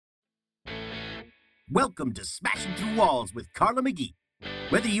Welcome to Smashing Through Walls with Carla McGee.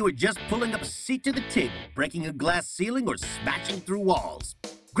 Whether you are just pulling up a seat to the table, breaking a glass ceiling, or smashing through walls,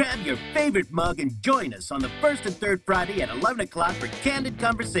 grab your favorite mug and join us on the first and third Friday at 11 o'clock for candid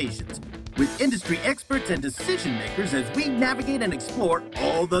conversations with industry experts and decision makers as we navigate and explore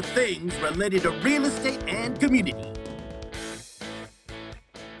all the things related to real estate and community.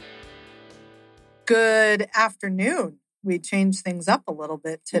 Good afternoon. We changed things up a little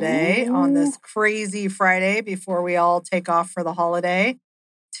bit today on this crazy Friday before we all take off for the holiday.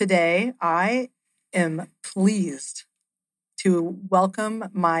 Today, I am pleased to welcome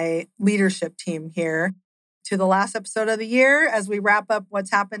my leadership team here to the last episode of the year as we wrap up what's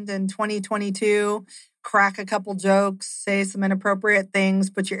happened in 2022, crack a couple jokes, say some inappropriate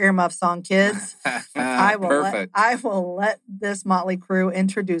things, put your earmuffs on, kids. I will let this motley crew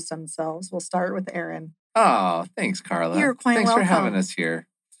introduce themselves. We'll start with Aaron. Oh, thanks, Carla. You're quite Thanks welcome. for having us here.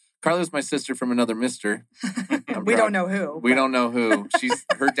 Carla's my sister from another mister. We don't know who. We don't know who.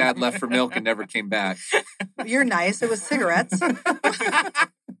 Her dad left for milk and never came back. You're nice. It was cigarettes.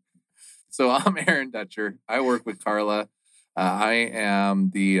 So I'm Aaron Dutcher. I work with Carla. I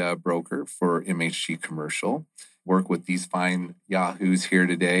am the broker for MHG Commercial. Work with these fine yahoos here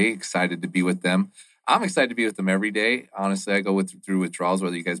today. Excited to be with them. I'm excited to be with them every day. Honestly, I go through withdrawals,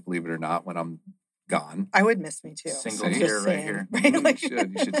 whether you guys believe it or not, when I'm gone. I would miss me too. Single tear right here. Right? You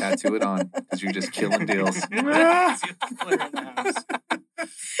should tattoo it on because you're just killing deals. God,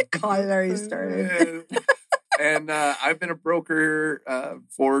 it already started. And I've been a broker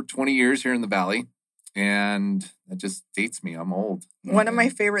for 20 years here in the Valley. And that just dates me. I'm old. One of my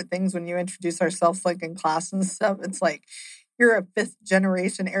favorite things when you introduce ourselves, like in class and stuff, it's like, you're a fifth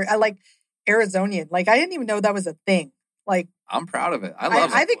generation. I like Arizonian. Like, I didn't even know that was a thing. Like, I'm proud of it. I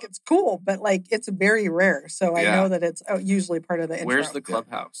love it. I think it's cool, but like, it's very rare. So I know that it's usually part of the intro. Where's the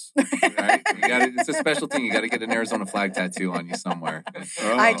clubhouse? Right? It's a special thing. You got to get an Arizona flag tattoo on you somewhere.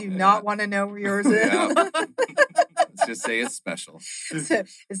 I do not want to know where yours is. Yeah. Let's just say it's special.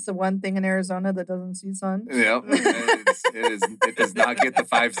 It's the one thing in Arizona that doesn't see sun. Yep. It does not get the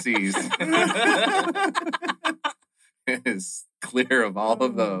 5 C's. It is clear of all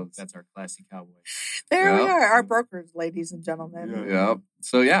of those. That's our classy cowboy. There we are, our brokers, ladies and gentlemen. Yeah.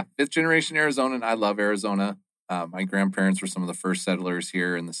 So yeah, 5th generation Arizonan. I love Arizona. My grandparents were some of the first settlers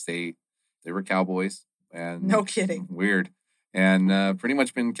here in the state. They were cowboys. And no kidding. Weird. And pretty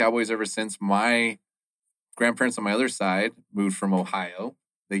much been cowboys ever since. My grandparents on my other side moved from Ohio.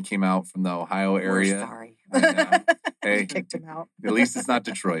 They came out from the Ohio area. We're sorry. Hey, kicked him out. At least it's not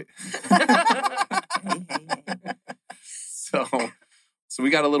Detroit. Hey. So we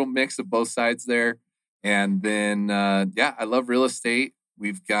got a little mix of both sides there. And then, I love real estate.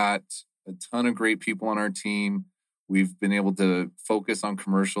 We've got a ton of great people on our team. We've been able to focus on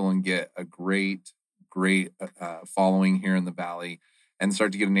commercial and get a great following here in the Valley and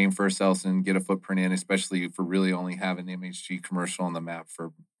start to get a name for ourselves and get a footprint in, especially for really only having MHG Commercial on the map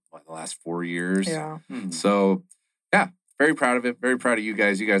for the last 4 years. Yeah. So, very proud of it. Very proud of you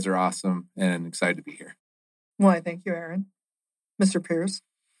guys. You guys are awesome and excited to be here. Well, thank you, Aaron. Mr. Pierce.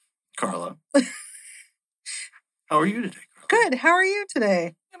 Carla. How are you today, Carla? Good. How are you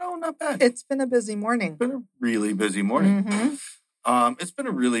today? Not bad. It's been a busy morning. It's been a really busy morning. Mm-hmm. It's been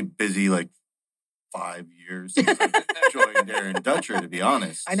a really busy, 5 years since I joined Aaron Dutcher, to be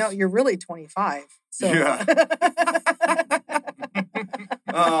honest. I know, you're really 25. So. Yeah.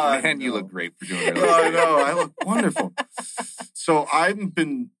 Man, you look great for doing it. I know. I look wonderful. So I've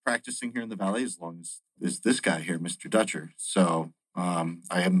been practicing here in the Valley as long as this guy here, Mr. Dutcher. So I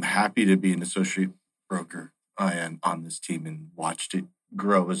am happy to be an associate broker on this team and watched it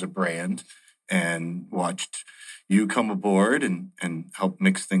grow as a brand and watched you come aboard and help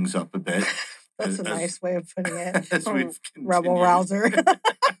mix things up a bit. That's a nice way of putting it. As we've Rebel Rouser.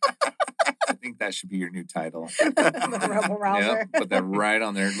 I think that should be your new title. The Rebel Rouser. Yep, put that right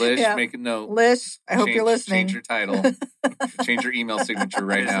on there. Lish, make a note. Lish, I hope you're listening. Change your title. Change your email signature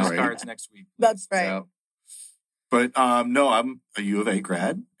right now. Business cards next week. That's right. Yep. But no, I'm a U of A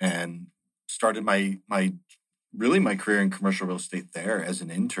grad and started my career in commercial real estate there as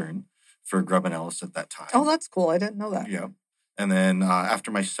an intern for Grubb & Ellis at that time. Oh, that's cool. I didn't know that. Yeah. And then after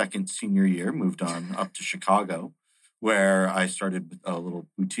my second senior year, moved on up to Chicago, where I started a little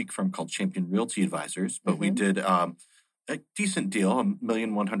boutique firm called Champion Realty Advisors. But we did a decent deal,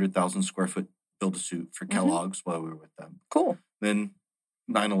 1,100,000 square foot build-to-suit for Kellogg's while we were with them. Cool. Then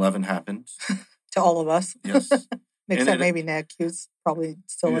 9/11 happened. To all of us. Yes. Except maybe Nick, who's probably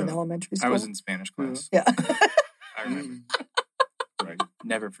still in elementary school. I was in Spanish class. Yeah. I remember. Right.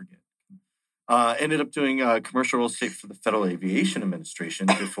 Never forget. Ended up doing commercial real estate for the Federal Aviation Administration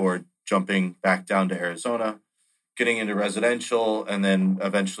before jumping back down to Arizona, getting into residential, and then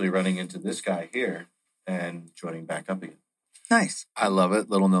eventually running into this guy here and joining back up again. Nice. I love it.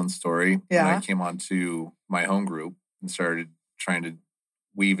 Little known story. Yeah. When I came onto my home group and started trying to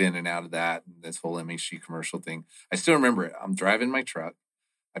weave in and out of that, and this whole MHG commercial thing, I still remember it. I'm driving my truck.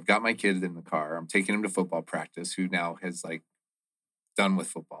 I've got my kid in the car. I'm taking him to football practice, who now has like done with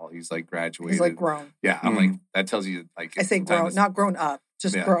football. He's like graduated. He's like grown. Yeah. I'm like, that tells you like. I say grown, not grown up,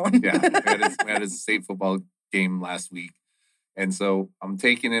 just yeah, grown. Yeah. We had his state football game last week. And so I'm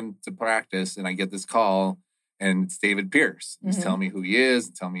taking him to practice and I get this call and it's David Pierce. He's telling me who he is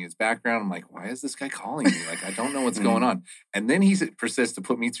and telling me his background. I'm like, why is this guy calling me? Like, I don't know what's going on. And then he persists to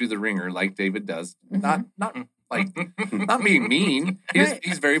put me through the ringer like David does. Not being mean.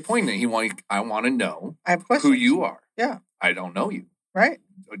 He's very poignant. I want to know I have questions. who you are. Yeah. I don't know you. Right.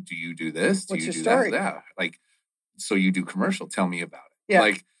 Do you do this? Do What's you your do story? that? Yeah. Like, so you do commercial. Tell me about it.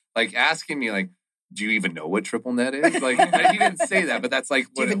 Yeah. Like asking me like, do you even know what triple net is? Like, he didn't say that, but that's like,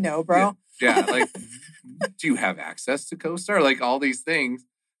 Do you even know, bro? Yeah. Like, do you have access to CoStar? Like all these things.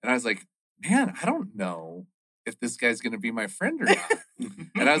 And I was like, man, I don't know if this guy's going to be my friend or not.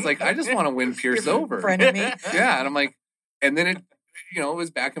 And I was like, I just want to win Pierce over. Friend of me. Yeah. And I'm like, and then it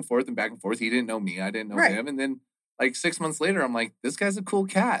was back and forth and back and forth. He didn't know me. I didn't know him. And then like 6 months later, I'm like, this guy's a cool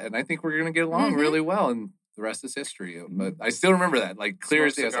cat. And I think we're going to get along really well. And the rest is history. But I still remember that, like clear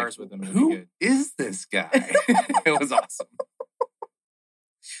as day. I was like, with him. who is this guy? It was awesome.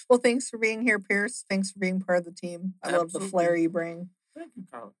 Well, thanks for being here, Pierce. Thanks for being part of the team. I love the flair you bring. Thank you,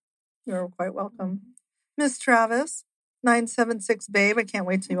 Carla. You're quite welcome. Miss Travis, 976 Babe. I can't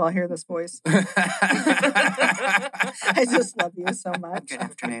wait till you all hear this voice. I just love you so much. Good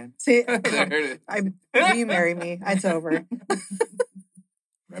afternoon. See, There it is. you marry me. It's over.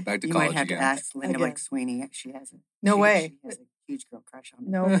 Right back to You college might have again. to ask Linda Again. McSweeney. She has No way. She has a huge girl crush on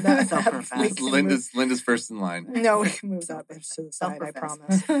me. No, that, Self-professed. we It's can move- Linda's first in line. No, we can move that bitch to the side, I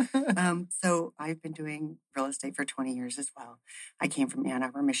promise. So I've been doing real estate for 20 years as well. I came from Ann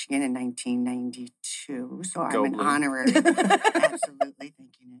Arbor, Michigan in 1992. So I'm Go an Blue. honorary. Absolutely.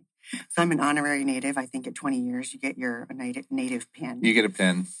 Thank you, Nick. So I'm an honorary native. I think at 20 years, you get your native pin. You get a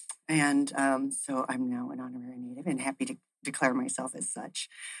pin. And so I'm now an honorary native and happy to declare myself as such.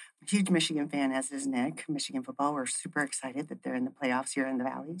 Huge Michigan fan, as is Nick. Michigan football, we're super excited that they're in the playoffs here in the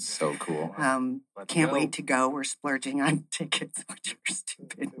Valley. So cool. Let's Can't go. wait to go. We're splurging on tickets, which are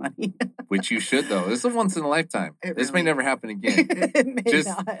stupid money. Which you should though. This is a once in a lifetime. It This may really never happen again. It may Just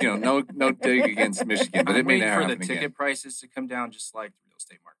not. no dig against Michigan, but I'm it may waiting never for the happen ticket again. prices to come down, just like the real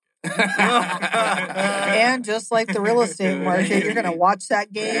estate market. And just like the real estate market, you're going to watch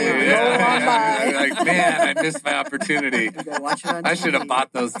that game and Yeah. roll on by. Like, man, I missed my opportunity. You gotta watch it on I should have TV.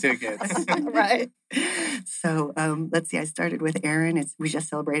 bought those tickets. Right. So let's see. I started with Aaron. We just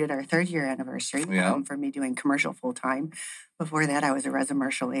celebrated our 3rd year anniversary Yeah. for me doing commercial full time. Before that, I was a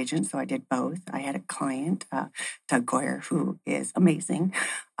residential agent, so I did both. I had a client, Doug Goyer, who is amazing,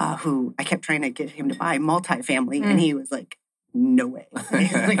 who I kept trying to get him to buy multifamily, and he was like, no way.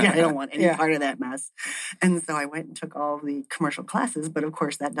 He's like, I don't want any Yeah. part of that mess. And so I went and took all the commercial classes, but of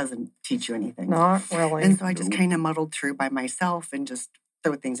course that doesn't teach you anything. Not really. And so I just kind of muddled through by myself and just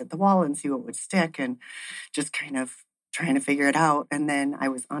throw things at the wall and see what would stick and just kind of trying to figure it out. And then I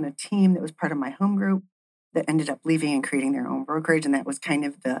was on a team that was part of my home group that ended up leaving and creating their own brokerage. And that was kind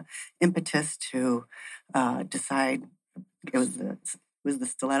of the impetus to decide. It was the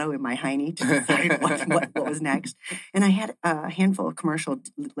stiletto in my hiney to decide what was next. And I had a handful of commercial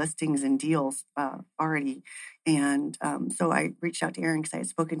listings and deals already. And so I reached out to Aaron because I had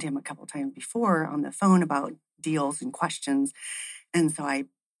spoken to him a couple times before on the phone about deals and questions. And so I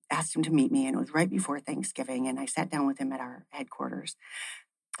asked him to meet me, and it was right before Thanksgiving. And I sat down with him at our headquarters.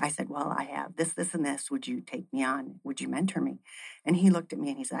 I said, well, I have this, this, and this. Would you take me on? Would you mentor me? And he looked at me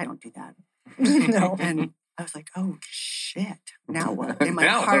and he said, I don't do that. No. And I was like, oh, shit. Now what? And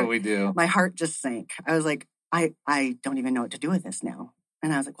Now what do we do? my heart just sank. I was like, I don't even know what to do with this now.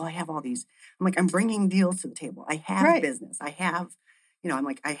 And I was like, well, I have all these. I'm like, I'm bringing deals to the table. I have Right. business. I have, I'm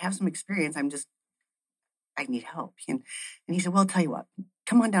like, I have some experience. I need help. And he said, well, I'll tell you what,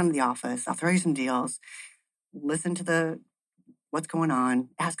 come on down to the office. I'll throw you some deals. Listen to what's going on,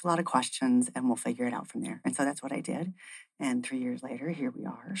 ask a lot of questions, and we'll figure it out from there. And so that's what I did. And 3 years later, here we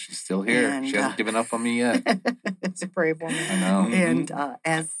are. She's still here. And, She hasn't given up on me yet. It's a brave woman. I know. And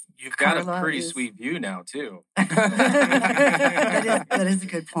as You've got Carla a pretty is- sweet view now, too. that is a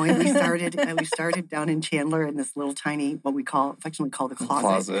good point. We started down in Chandler in this little tiny, what we affectionately call the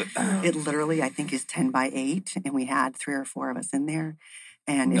closet. It literally, I think, is 10 by 8, and we had 3 or 4 of us in there.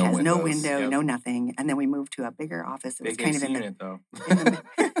 And it No has no windows. window, Yep. no nothing. And then we moved to a bigger office. It was Big kind AC of in unit, though. the,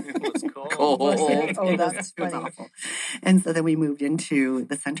 cold. Oh, that's It was funny. awful. And so then we moved into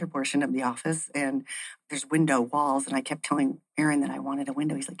the center portion of the office, and there's window walls. And I kept telling Aaron that I wanted a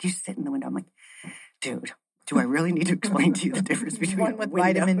window. He's like, "You sit in the window." I'm like, "Dude, do I really need to explain to you the difference between One a with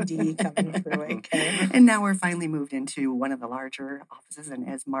window?" vitamin D coming through it. Okay. And now we're finally moved into one of the larger offices. And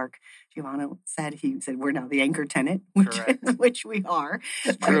as Mark Giovanni said, he said we're now the anchor tenant, Correct. which we are.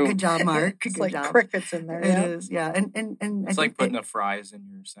 True. Good job, Mark. It's Good like job. crickets in there. It Yeah. is, yeah. And It's I like think putting that- the fries in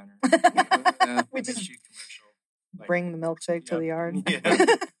your center. Yeah. We just MSG commercial. Like, bring the milkshake to Yep. the yard.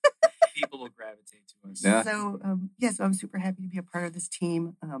 Yeah. People will gravitate to us. Yeah. So, so I'm super happy to be a part of this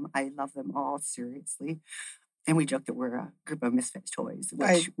team. I love them all, seriously. And we joke that we're a group of misfit toys,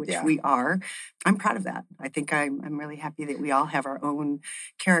 which yeah. we are. I'm proud of that. I think I'm really happy that we all have our own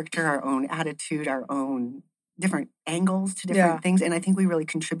character, our own attitude, our own different angles to different Yeah. things. And I think we really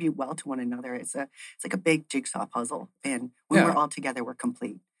contribute well to one another. It's like a big jigsaw puzzle. And when Yeah. we're all together, we're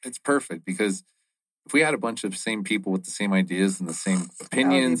complete. It's perfect because if we had a bunch of same people with the same ideas and the same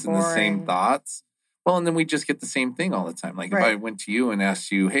opinions and the same boring. thoughts, well, and then we just get the same thing all the time. Like if Right. I went to you and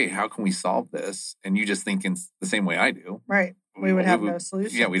asked you, "Hey, how can we solve this?" and you just think in the same way I do, Right. We would have no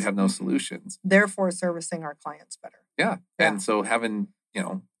solutions. Yeah, we'd have no solutions. Therefore, servicing our clients better. Yeah, Yeah. and so having That's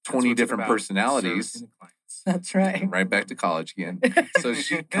 20 what it's different about, personalities. servicing the clients. That's right. Right back to college again. So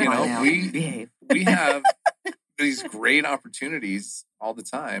she, Come on now, we behave. we have these great opportunities all the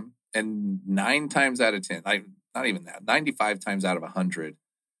time, and 9 times out of 10, not even that, 95 times out of 100,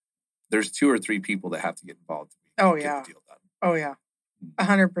 there's 2 or 3 people that have to get involved to Oh, get yeah. the deal done. Oh, yeah.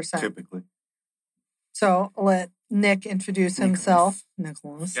 100%. Typically. So let Nick introduce Nicholas. himself.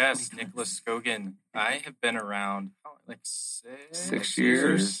 Nicholas. Yes, Nicholas Skogan. I have been around like 6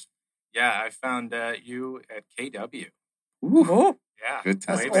 years. Yeah, I found you at KW. Ooh, Oh, Yeah, good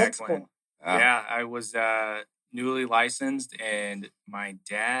time. way that's back old school. when. Yeah, I was newly licensed, and my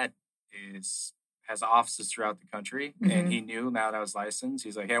dad has offices throughout the country, Mhm. and he knew now that I was licensed.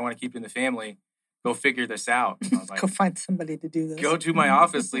 He's like, "Hey, I want to keep you in the family. Go figure this out." And I was like, Go find somebody to do this. "Go to my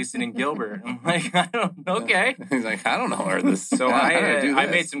office leasing in Gilbert." I'm like, "I don't okay." He's like, I don't know where this. So how I to do I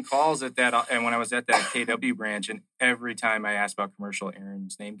this. made some calls at that, and when I was at that KW branch, and every time I asked about commercial,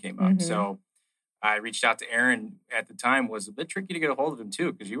 Aaron's name came up. Mhm. So I reached out to Aaron. At the time, was a bit tricky to get a hold of him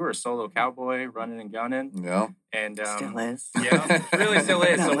too, because you were a solo cowboy running and gunning, Yeah. and Still is. yeah, really still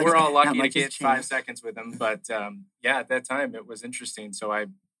is. Not So much- we're all not lucky to much has get 5 changed. seconds with him. But yeah, at that time it was interesting. So I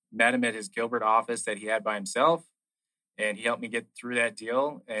met him at his Gilbert office that he had by himself, and he helped me get through that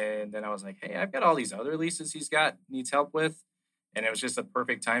deal. And then I was like, "Hey, I've got all these other leases needs help with," and it was just a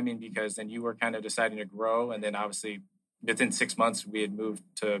perfect timing because then you were kind of deciding to grow, and then obviously within 6 months we had moved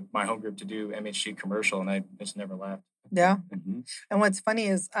to my home group to do MHG commercial, and I just never left. Yeah. Mhm. And what's funny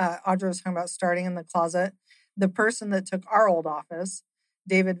is Audra was talking about starting in the closet. The person that took our old office,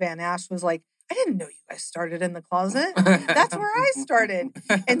 David Van Ash, was like, "I didn't know you guys started in the closet. That's where I started."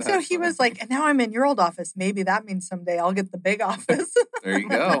 And so That's he was funny. like, "And now I'm in your old office. Maybe that means someday I'll get the big office." There you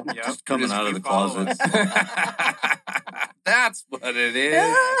go. Yeah, Just coming out of the follow closet. us. That's what it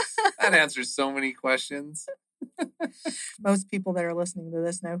is. That answers so many questions. Most people that are listening to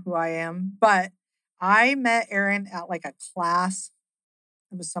this know who I am, but I met Aaron at like a class.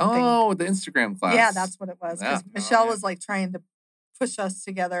 It was something. Oh, the Instagram class. Yeah, that's what it was. Because Yeah. Michelle yeah. was like trying to push us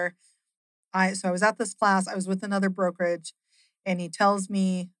together. So I was at this class. I was with another brokerage, and he tells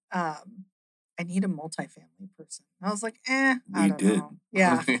me, I need a multifamily person. I was like, I We don't did. know.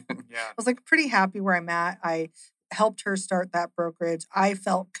 Yeah. I Yeah. was like pretty happy where I'm at. I helped her start that brokerage. I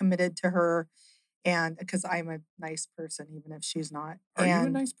felt committed to her, and because I'm a nice person, even if she's not. Are you a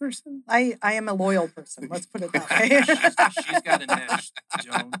And nice person? I am a loyal person. Let's put it that way. She's got an edge.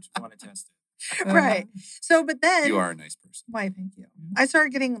 Don't want to test it. Right. So, but then You are a nice person. Why, thank you. I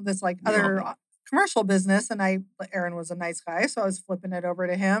started getting this like We all other know. commercial business, and Aaron was a nice guy, so I was flipping it over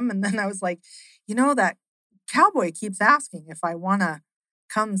to him. And then I was like, that cowboy keeps asking if I want to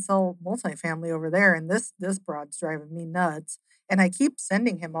come sell multifamily over there, and this broad's driving me nuts. And I keep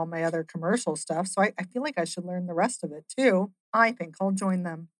sending him all my other commercial stuff, so I feel like I should learn the rest of it too. I think I'll join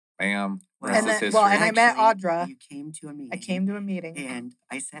them. Bam. And Rest is then- history. well, and I met Actually, Audra. You came to a meeting. I came to a meeting. and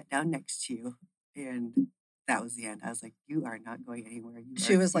I sat down next to you, and that was the end. I was like, "You are not going anywhere."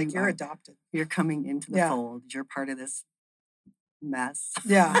 She was like, "You're are- adopted." You're coming into the Yeah. fold. You're part of this mess.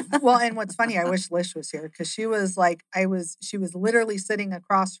 Yeah. Well, and what's funny, I wish Lish was here because she was like, she was literally sitting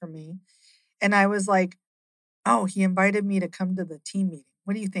across from me. And I was like, "Oh, he invited me to come to the team meeting.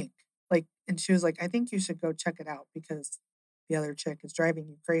 What do you think?" Like, and she was like, "I think you should go check it out because the other chick is driving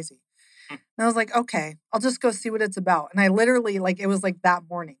you crazy." And I was like, "Okay, I'll just go see what it's about." And I literally, like, it was like that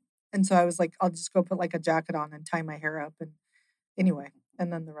morning. And so I was like, I'll just go put like a jacket on and tie my hair up. And anyway,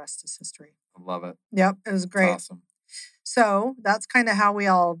 and then the rest is history. Love it. Yep, it was It's great. awesome. So that's kind of how we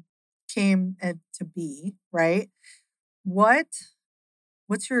all came to be, right?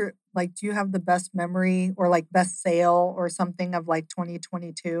 What's your, like, do you have the best memory or like best sale or something of like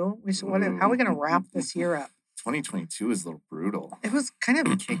 2022? How are we going to wrap this year up? 2022 is a little brutal. It was kind of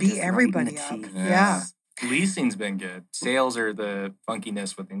Kicked us beat right in everybody the up. teeth. Yeah. Leasing's been good. Sales are the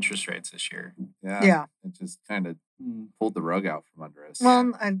funkiness with interest rates this year. Yeah. It just kind of pulled the rug out from under us.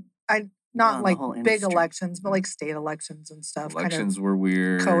 Well, I not the like whole big industry. elections, but like state elections and stuff Elections were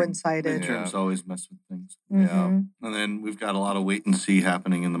weird. kind of coincided. Midterms always mess with things. Mhm. And then we've got a lot of wait and see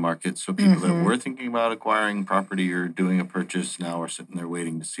happening in the market. So people that Mhm. were thinking about acquiring property or doing a purchase now are sitting there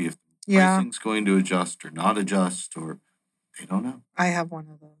waiting to see if Yeah, pricing's going to adjust or not adjust, or they don't know. I have one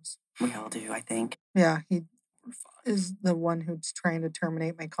of those. We all do, I think. Yeah, he We're fine. is the one who's trying to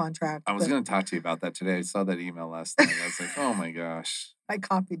terminate my contract. I was but going to talk to you about that today. I saw that email last night. I was like, oh my gosh. I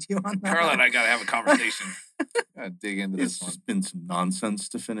copied you on that. Carla and I got to have a conversation. Got to dig into It's this one. just been some nonsense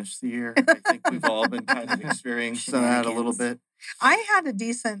to finish the year. I think we've all been kind of experiencing that a little Shenanigans. bit. I had a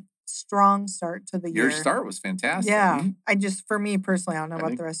decent, strong start to the year. Your start was fantastic. Yeah. I just, for me personally, I don't know I about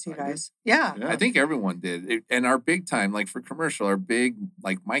think the rest of you I did. guys. Yeah. Yeah. I think everyone did. And our big time, like for commercial, our big,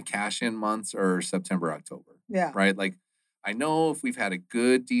 like my cash in months are September, October, Yeah. right? Like I know if we've had a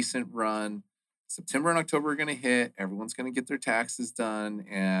good, decent run, September and October are going to hit. Everyone's going to get their taxes done.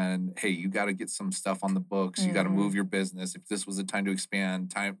 And hey, you got to get some stuff on the books. You got to Mhm. move your business. If this was a time to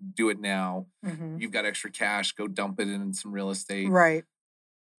expand, do it now. Mhm. You've got extra cash, go dump it in some real estate. Right.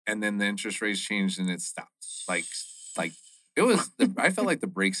 And then the interest rates changed and it stopped. Like it was, I felt like the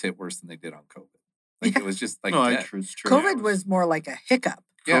brakes hit worse than they did on COVID. Like it was just like, No, dead. it's true. COVID was more like a hiccup.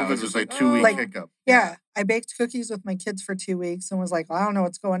 Yeah, it COVID was was just like like, 2 week Like- hiccup. Yeah. I baked cookies with my kids for 2 weeks and was like, I don't know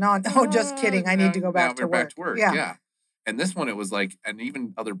what's going on. Oh, just kidding. I need to go Now back we're to work. back to work. Yeah. And this one, it was like, and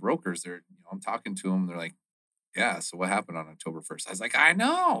even other brokers, I'm talking to them. They're like, yeah. So what happened on October 1st? I was like, I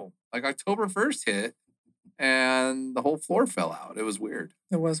know. Like October 1st hit, and the whole floor fell out. It was weird.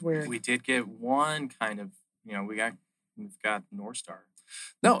 It was weird. We did get one kind of, we've got North Star.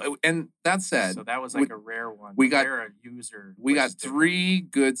 No, and that said, So that was we- like a rare one. we got- Rare user. we got was different. 3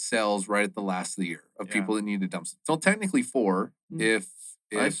 good sales right at the last of the year of Yeah. people that needed dumps. So technically 4 if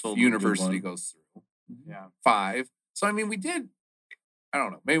I if sold a good university one. goes through. Yeah. 5. So I mean, we did. I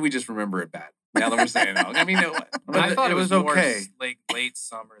don't know. Maybe we just remember it bad. Now that we're saying it. I mean, I thought it was more okay. late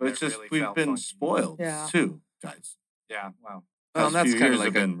summer. But it's that just really we've felt been funky. spoiled Yeah. too, guys. Yeah. Wow. Well, Past that's few kinda years like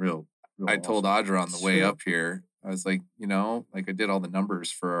have been real I told awesome. Audra on the It's way true. up here. I was like, like I did all the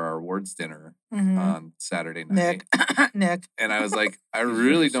numbers for our awards dinner Mhm. on Saturday night, Nick, and I was like, I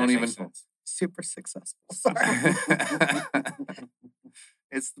really don't That even. makes sense. super successful. Sorry.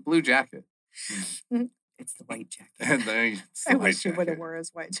 It's the blue jacket, It's the white jacket. and then it's the I white wish he would have jacket. wore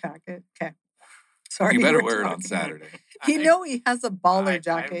his white jacket. Okay. Sorry. You better we're wear it on talking. Saturday. You know he has a baller I-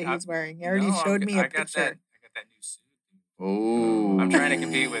 jacket I- he's wearing. He already No, showed me I a got picture. that new suit. Oh, I'm trying to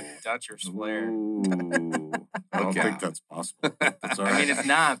compete with Dutch or Flair. Ooh. I don't Okay. think that's possible. That's all right. I mean, it's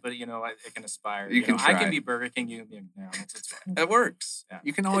not, but it can aspire. You can I try. can be Burger King. You can be McDonald's. It's fine. It works. Yeah.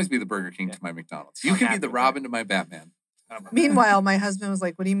 You can always be the Burger King Yeah. to my McDonald's. I'm You can be happy the with that. Robin to my Batman. I don't know. Meanwhile, my husband was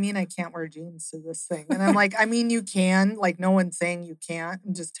like, "What do you mean I can't wear jeans to this thing?" And I'm like, "I mean, you can. Like, no one's saying you can't.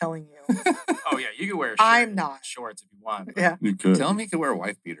 I'm just telling you." Oh yeah, you can wear. I'm not. shorts if you want. but Yeah. You could. Tell him he could wear a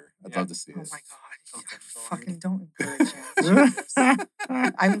wife beater. I'd Yeah. love to see Oh it. my god. Don't get so Fucking don't encourage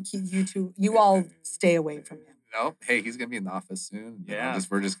him. Jesus. You two. You all stay away from him. Nope. Hey, he's gonna be in the office soon. Yeah.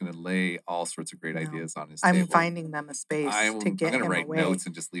 We're just gonna lay all sorts of great No. ideas on his I'm table. finding them a space I'm to get gonna him write away. notes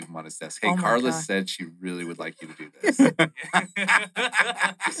and just leave them on his desk. Hey, Oh my Carla God. said she really would like you to do this.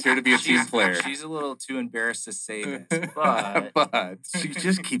 Just here to be a team She's- player. She's a little too embarrassed to say this, but but She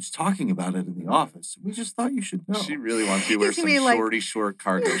just keeps talking about it in the office. We just thought you should know. she really wants you to wear He's some gonna be like- shorty short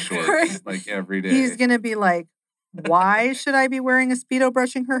cargo Right. shorts like every day. He's gonna be like, "Why should I be wearing a speedo,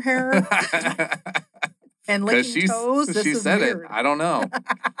 brushing her hair, and Because licking toes? This she is said weird." it. I don't know.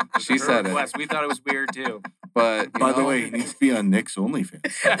 She her said it. request, we thought it was weird too. But you By the know- way, he needs to be on Nick's OnlyFans.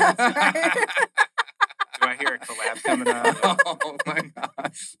 That's right. Do I hear a collab coming up? oh my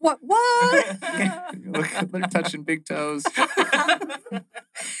god! What? Look, they're touching big toes.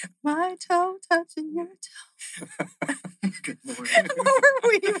 My toe touching your toe. Good Lord. What were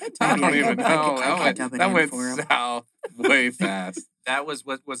we even I talking don't even about? know. I could dub it That in went for him. south way fast. That was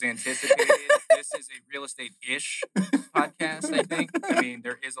what was anticipated. This is a real estate-ish podcast, I think. I mean,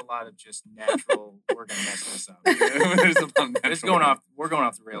 there is a lot of just natural. We're gonna mess this up. There's a lot of It's natural- going off. We're going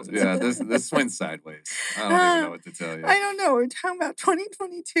off the rails. Yeah, this went sideways. I don't even know what to tell you. I don't know. We're talking about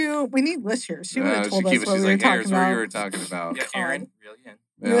 2022. We need Liz here. She would have told us she's what we were like, hey, talking here's what about. you were talking about. Yeah, Aaron, really in.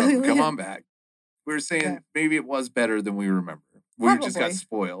 Yeah, Really? come on back. we were saying Okay. maybe it was better than we remember. We just got Probably.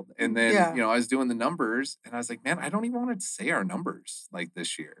 spoiled. And then, Yeah. I was doing the numbers and I was like, man, I don't even want to say our numbers like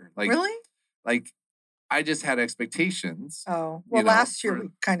this year. Like, Really? like I just had expectations. Oh, well, you know, last year for- we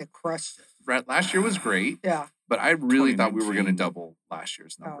kind of crushed it. Last year was great, Yeah. but I really thought we were going to 2019. double last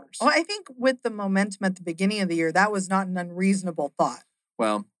year's Oh. numbers. Well, I think with the momentum at the beginning of the year, that was not an unreasonable thought.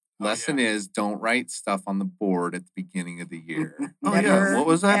 Well, Oh, lesson is don't write stuff on the board at the beginning of the year. Oh, yeah. Never, What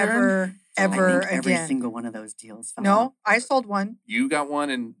was that, Aaron? ever I think every again. single one of those deals fell No, out. I sold one. You got one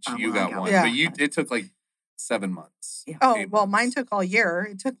and Oh, you well, I got got one. one. But Yeah. it took like 7 months. Yeah. Oh, 8 well, mine months. took all year.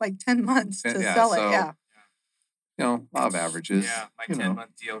 It took like 10 months to Yeah, sell it. so- Yeah. Law of averages. Yeah, my you know.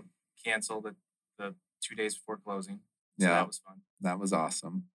 10-month deal canceled at the 2 days before closing. So Yeah. that was fun. That was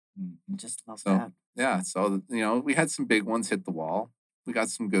awesome. I just love So- that. Yeah. So, we had some big ones hit the wall. We got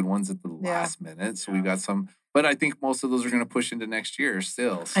some good ones at the Yeah. last minute. So we Yeah. got some, but I think most of those are going to push into next year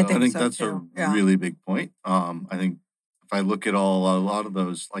still. So I I think so, that's too. a Yeah. really big point. I think if I look at a lot of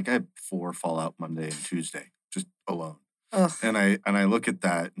those, like I had 4 Fallout Monday and Tuesday just alone, Ugh. and I look at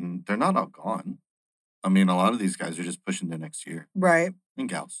that, and they're not all gone. I mean, a lot of these guys are just pushing to next year, Right. and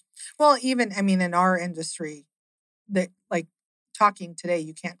gals. Well, even, I mean, in our industry, like talking today,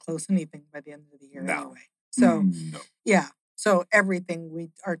 you can't close anything by the end of the year No. anyway. So, No. yeah. So everything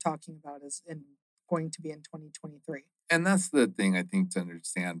we are talking about is going to be in 2023. And that's the thing I think to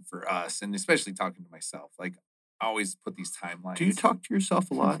understand for us, and especially talking to myself. Like, I always put these timelines. Do you talk to yourself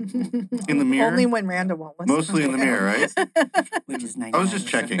a lot in the mirror? Only when Randa won't listen. Mostly in the mirror, right? Which is nice. I was just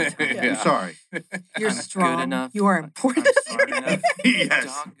checking. Yeah. I'm sorry. You're I'm good strong. enough. You are I'm important. smart enough.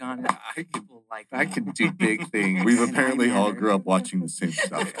 Yes. Doggone it. People like I me. can do big things. We've And I apparently all matter. grew up watching the same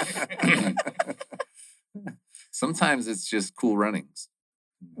stuff. Sometimes it's just cool runnings.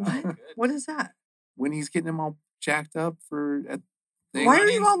 What? Good. What is that? When he's getting him all jacked up for a thing. Why are you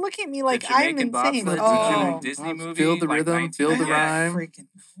runnings, all looking at me like the I'm Jamaican insane? bobsled Oh, Disney movie. Feel the like rhythm, feel the 1990. rhyme. freaking.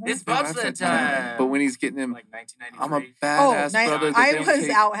 It's Yeah, bobsled that's the time. time. But when he's getting him, like 1993. I'm a Oh, badass brother. that I don't was take-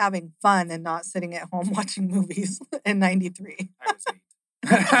 out having fun and not sitting at home watching movies in '93. I was 8.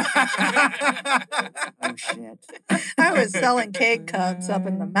 Oh shit. I was selling cake cups up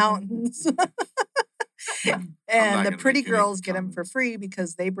in the mountains. not And the gonna pretty make any girls get them for comments. free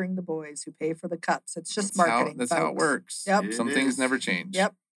because they bring the boys who pay for the cups. It's just That's how- marketing. That's how it folks. works. Yep. Some It things is. never change.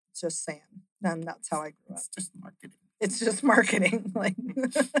 Yep. Just saying. And that's how I grew up. It's just marketing. It's just marketing. Like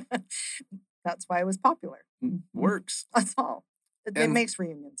that's why it was popular. Works. That's all. It And- makes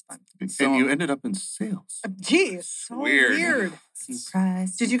reunions fun. So- And you ended up in sales. Geez, so Weird. weird.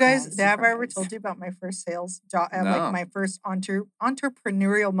 Surprise. Did you guys? surprise, Have I ever surprise. told you about my first sales job? No. Like my first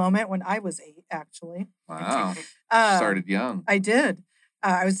entrepreneurial moment when I was 8, actually. Wow. Uh, Started young. I did.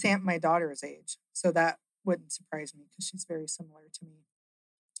 I was my daughter's age, so that wouldn't surprise me because she's very similar to me.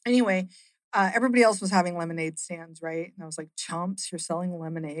 Anyway, everybody else was having lemonade stands, right? And I was like, "Chumps, you're selling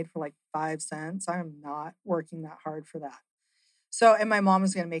lemonade for like 5 cents. I am not working that hard for that." So, and my mom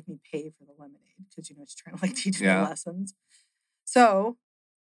was going to make me pay for the lemonade because she's trying to like teach me Yeah. lessons. So,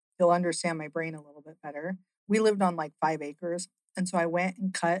 you'll understand my brain a little bit better. We lived on like 5 acres, and so I went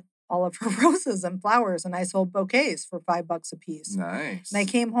and cut all of her roses and flowers, and I sold bouquets for $5 a piece. Nice. And I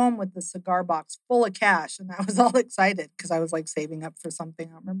came home with the cigar box full of cash, and I was all excited because I was like saving up for something.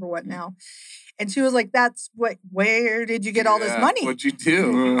 I don't remember what now. And she was like, where did you get all this Yeah, money? What'd you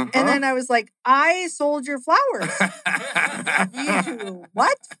do? And then I was like, I sold your flowers. You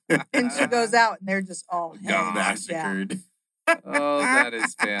what? And she goes out, and they're just all Gone. yeah, Massacred. Oh, that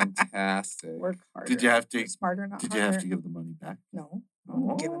is fantastic. work harder. Did you have to? Smarter, not Did you harder. have to give the money back? No, I'm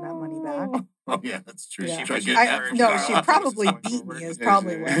not giving that money back. Oh yeah, that's true. Yeah. She She tried was to getting get I, encouraged no, by she all probably going beat forward. me. Is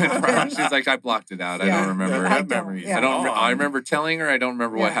probably what She's happened. like, I blocked it out. I Yeah. don't remember. I I have don't, memories. yeah. I don't. Oh, I remember telling her. I don't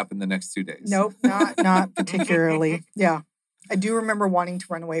remember Yeah. what happened the next 2 days. Nope, not particularly. Yeah, I do remember wanting to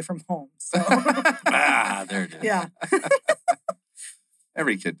run away from home. So There it is. yeah.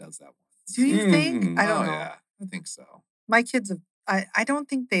 Every kid does that once. Do you think? Mm. I don't Oh, know. Yeah, I think so. My kids have. I don't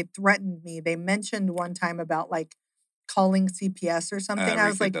think they threatened me. They mentioned one time about like calling CPS or something. Every I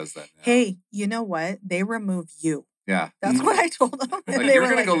was kid like, does that now. hey, you know what? They remove you. Yeah. That's what I told them. And Like, they you're were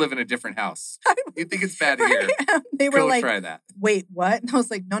gonna like, go live in a different house. You think it's bad here? They were Go like, try that. wait, what? And I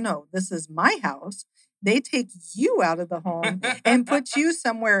was like, no, this is my house. They take you out of the home and put you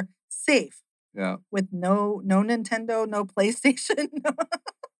somewhere safe Yeah. with no Nintendo, no PlayStation.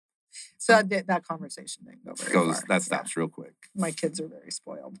 So that conversation didn't go very far. That Yeah. stops real quick. My kids are very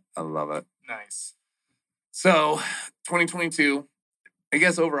spoiled. I love it. Nice. So 2022, I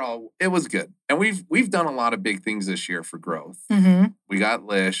guess overall it was good. And we've done a lot of big things this year for growth. Mm-hmm. We got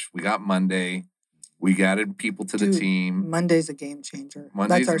Lish, we got Monday, we added people to the Dude, team. Monday's a game changer.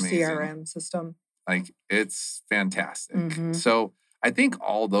 Monday's That's our amazing. CRM system. Like, it's fantastic. Mhm. So I think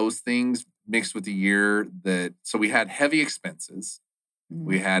all those things mixed with the year so we had heavy expenses,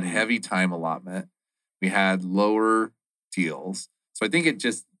 we had Mhm. heavy time allotment, we had lower deals. So I think it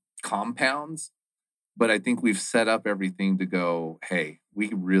just compounds, but I think we've set up everything to go, hey, we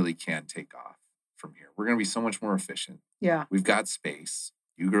really can take off from here. We're going to be so much more efficient. Yeah. We've got space.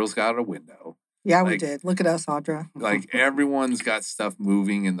 You girls got a window. Yeah, we Like- did. Look at us, Audra. Like, everyone's got stuff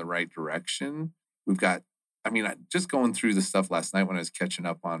moving in the right direction. We've got, just going through the stuff last night when I was catching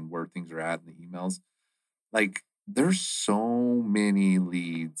up on where things are at in the emails, like, there's so many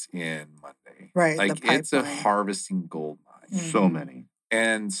leads in Monday. Right, the Like, it's a pipeline. harvesting gold mine. So Mhm. many.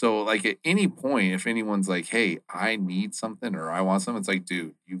 And so, like, at any point, if anyone's like, hey, I need something or I want something, it's like,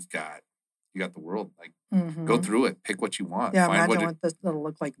 dude, you got the world. Like, go Mhm. through it, pick what you want. Yeah, find imagine what this will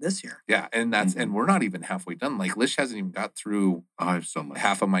look like this year. Yeah, and Mhm. and we're not even halfway done. Like, Lish hasn't even got through I have so much.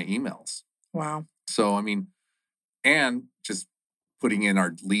 half of my emails. Wow. So, and just putting in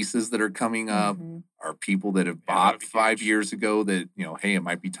our leases that are coming up, Mhm. our people that have Yeah, that'll bought be 5 huge. years ago that, hey, it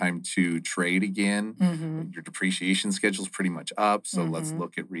might be time to trade again. Mhm. Your depreciation schedule's pretty much up, so let's Mhm.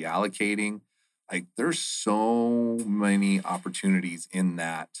 look at reallocating. Like, there's so many opportunities in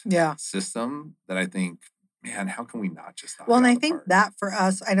that Yeah. system that I think, man, how can we not just knock Well, it and out I of the think park? that for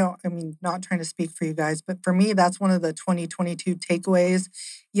us, not trying to speak for you guys, but for me, that's one of the 2022 takeaways.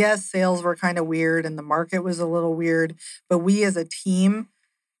 Yes, sales were kind of weird and the market was a little weird, but we as a team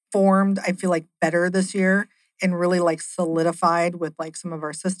formed, I feel like, better this year and really like solidified with like some of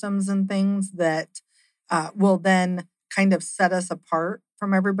our systems and things that will then kind of set us apart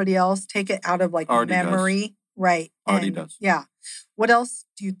from everybody else, take it out of like Already does. memory. Right. Already and, does. Yeah. What else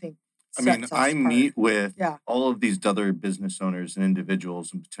do you think? I mean, sets us I apart? meet with Yeah. all of these other business owners and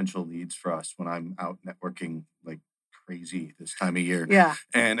individuals and potential leads for us when I'm out networking like crazy this time of year. Yeah.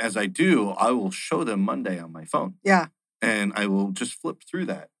 And as I do, I will show them Monday on my phone. Yeah. And I will just flip through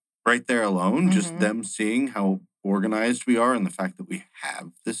that right there alone, just Mhm. them seeing how organized we are and the fact that we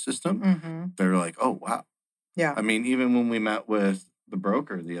have this system. Mm-hmm. They're like, oh, wow. Yeah. I mean, even when we met with the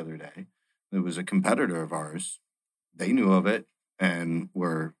broker the other day, it was a competitor of ours. They knew of it and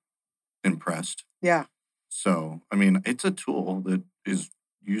were impressed. Yeah. So, I mean, it's a tool that is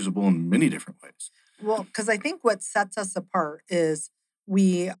usable in many different ways. Well, because I think what sets us apart is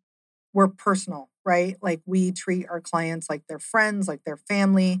we're personal, right? Like we treat our clients like their friends, like their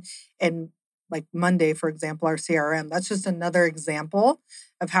family. And like Monday, for example, our CRM, that's just another example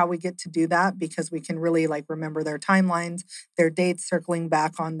of how we get to do that because we can really like remember their timelines, their dates circling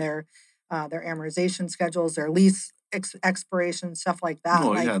back on their amortization schedules, their lease expiration, stuff like that.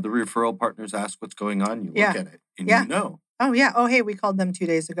 Well, like, yeah, the referral partners ask what's going on. You Yeah. look at it and Yeah. you know. Oh, yeah. Oh, hey, we called them 2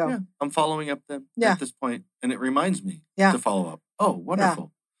 days ago. Yeah, I'm following up them Yeah. at this point, and it reminds me Yeah. to follow up. Oh,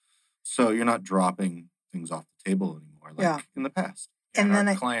 wonderful. So you're not dropping things off the table anymore like Yeah. in the past. And And then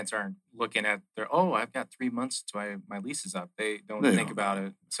our I- clients aren't looking at I've got 3 months to my lease is up. They don't They think don't. about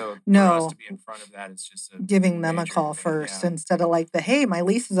it. So for No. us to be in front of that, it's just Giving them a major call thing, first yeah. instead of like hey, my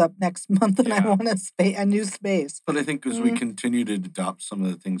lease is up next month and I Yeah. want a new space. But I think as we Mhm. continue to adopt some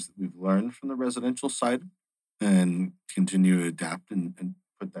of the things that we've learned from the residential side and continue to adapt and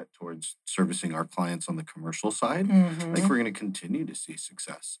put that towards servicing our clients on the commercial side, I Mhm. think we're going to continue to see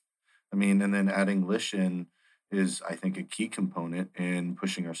success. I mean, and then adding Lish in is, I think, a key component in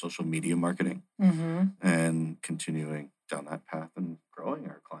pushing our social media marketing Mhm. and continuing down that path and growing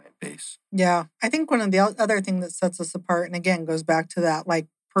our client base. Yeah. I think one of the other thing that sets us apart, and again goes back to that like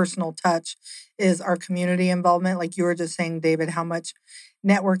personal touch, is our community involvement. Like you were just saying, David, how much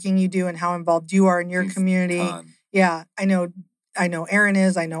networking you do and how involved you are in your He's community. ton. Yeah. I know Aaron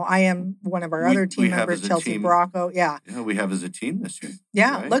is. I know I am. One of our We- other we team have members, as a Chelsea team- Bracco. Yeah. Yeah, we have as a team this year.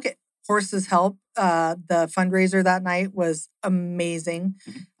 Yeah. right? Look at Horses Help. The fundraiser that night was amazing.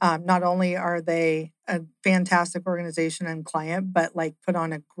 Mhm. Not only are they a fantastic organization and client, but like put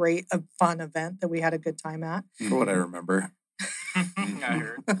on a fun event that we had a good time at. For what I remember. I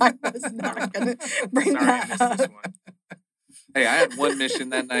heard. I was not going to bring Sorry, I that missed up. this one. Hey, I had one mission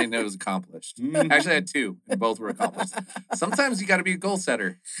that night and it was accomplished. Mhm. Actually, I had 2 and both were accomplished. Sometimes you got to be a goal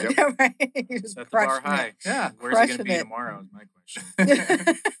setter. Yeah, right. You're just Set the bar crushing it. high. Yeah. Where's it going to Crushing be it. tomorrow is my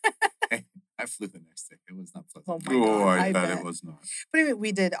question. I flew the next day. It was not pleasant. Oh my Oh, God, I I bet bet. it was not. But anyway,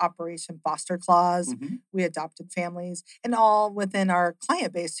 we did Operation Foster Clause. Mhm. We adopted families, and all within our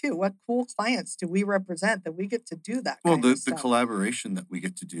client base too. What cool clients do we represent that we get to do that? Well, kind the of stuff? collaboration that we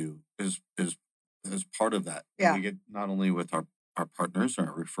get to do is part of that. And Yeah. we get not only with our partners,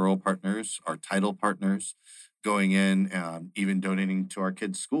 our referral partners, our title partners, going in, even donating to our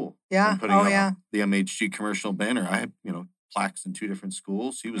kids' school. Yeah. And putting Oh up yeah. the MHG commercial banner. I have, plaques in 2 different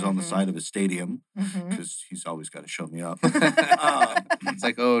schools. He was on the side of a stadium Mhm. because he's always got to show me up. It's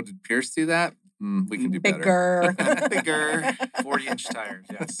like, oh, did Pierce do that? We can do better. Bigger. Bigger. 40-inch tires.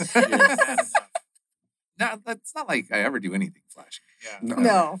 Yes. Yes. Not enough. No, that's not like I ever do anything flashy. Yeah.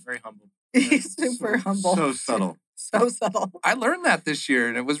 No. Very humble. He's super humble. So subtle. So subtle. I learned that this year,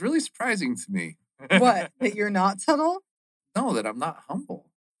 and it was really surprising to me. What? That you're not subtle? No, that I'm not humble.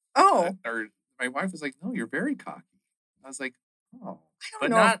 Oh, Or my wife was like, "No, you're very cocky." I was like, "Oh, I don't But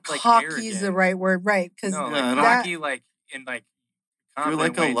know not, if like, cocky is the arrogant. right word, right? Because No, Yeah, like I don't- cocky, like in like. You're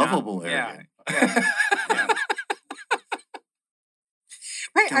like confident a way, not- lovable Yeah. arrogant. Yeah. Yeah.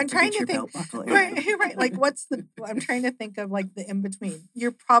 right, Don't I'm trying forget to your think. belt buckle. Right, right. Like, what's the? I'm trying to think of like the in between.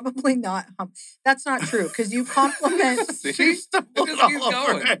 You're probably not. That's not true because you compliment. see, She stumbled it just keeps all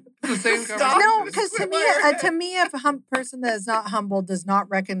over going. it. It's the same Stop. conversation. No, because to me, a person that is not humble does not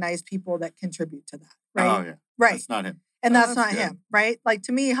recognize people that contribute to that. Right. Oh, yeah. Right. That's not him. And Oh, that's that's not good. him. Right. Like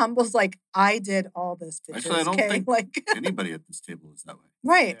to me, humble's like I did all this. Bitches, Actually, I don't okay? think like anybody at this table is that way.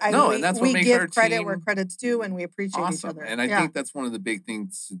 right. Yeah. No, we, and that's what we makes give our credit where team credit's due, and we appreciate each Awesome. other. And I Yeah. think that's one of the big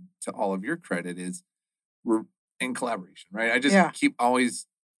things to all of your credit is we're in collaboration, right? I just Yeah. keep always,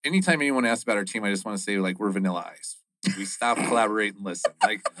 anytime anyone asks about our team, I just want to say like we're vanilla ice. We stop, collaborate, and listen.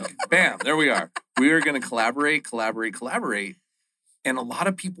 Like, bam, there we are. We are going to collaborate. And a lot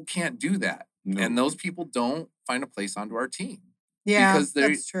of people can't do that. No. And those people don't find a place onto our team. yeah, because they're-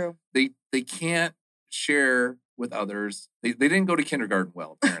 that's true. They can't share with others. They didn't go to kindergarten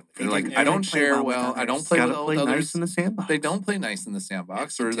well, apparently. They They're like, didn't- I they don't didn't play share well with well. I don't others. play Gotta well play with nice others. in the sandbox. They don't play nice in the sandbox,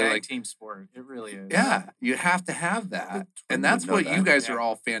 It's or a they're tag like, team sport. It really is. yeah, you have to have that. Twin And that's would know what you that. guys Yeah. are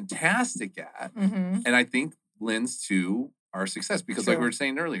all fantastic at. Mm-hmm. And I think lends to our success because, like we True. were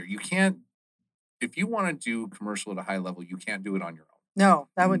saying earlier, you can't, if you want to do commercial at a high level, you can't do it on your own. No,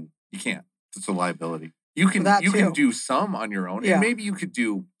 that would. You can't. It's a liability. You can that you can too. do some on your own, Yeah. and maybe you could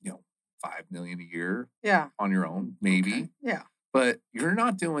do 5 million a year Yeah. on your own, maybe. Okay. Yeah. But you're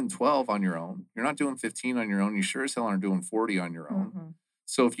not doing 12 on your own. You're not doing 15 on your own. You sure as hell aren't doing 40 on your own. Mm-hmm.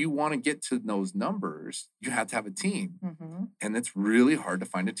 So if you want to get to those numbers, you have to have a team. Mm-hmm. And it's really hard to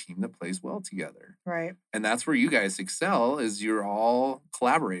find a team that plays well together. Right. And that's where you guys excel is you're all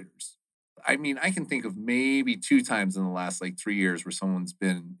collaborators. I mean, I can think of maybe 2 times in the last 3 years where someone's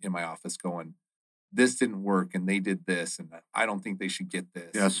been in my office going, this didn't work and they did this and I don't think they should get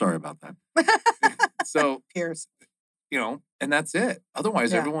this. Yeah, sorry about that. So, Pierce. and that's it.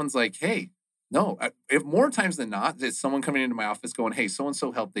 Otherwise, Yeah. everyone's like, hey, no, if more times than not, it's someone coming into my office going, hey,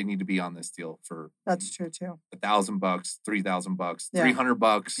 so-and-so helped, they need to be on this deal for That's true too. $1,000, $3,000, Yeah.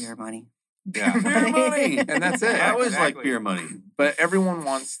 $300. Beer money. Yeah. Beer money. And that's it. I always exactly. like beer money. But everyone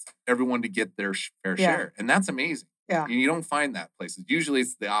wants everyone to get their fair Yeah. share. And that's amazing. Yeah. You don't find that places. Usually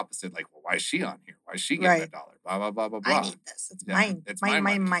it's the opposite. Like, well, why is she on here? Why is she getting Right. $1? Blah, blah, blah, blah, blah. I need this. It's Yeah, mine. it's mine, my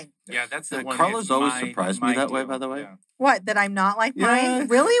mine, money. mine. Yeah, that's the Yeah, one. Carla's it's always my- surprised me my that way, deal. by the way. Yeah. What? That I'm not like Yeah. mine?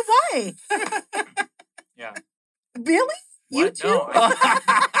 Really? Why? Yeah. Really? You What? too? No, I was just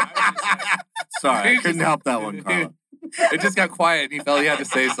like, Sorry, He I couldn't just- help that one, Carla. It just got quiet and he felt he had to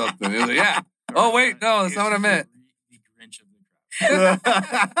say something. He was like, yeah. Oh, wait, no, that's is not what I the meant. The Grinch of the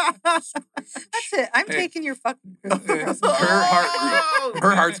crowd. That's it. I'm Hey. taking your fucking Christmas Her present.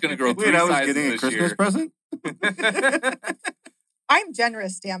 her heart's gonna grow 3 Wait, I was sizes getting a this Christmas year. present? I'm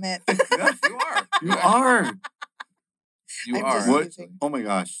generous, damn it. Yeah, you are. You are. You I'm are. just What? teasing. Oh my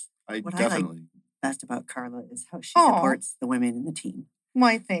gosh. I What I like- definitely. Best about Carla is how she Aw. supports the women in the team.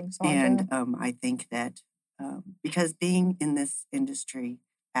 My things. And I think that because being in this industry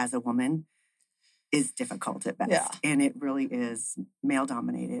as a woman is difficult at best. Yeah. And it really is male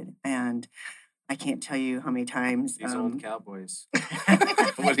dominated. And I can't tell you how many times. These old cowboys.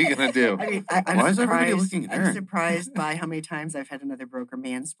 What are you gonna do? I mean, I'm Why is everybody surprised- looking at I'm her? surprised by how many times I've had another broker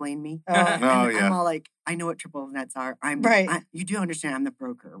mansplain me. Oh, And Oh, yeah. I'm all like, I know what triple nets are. Right. You do understand I'm the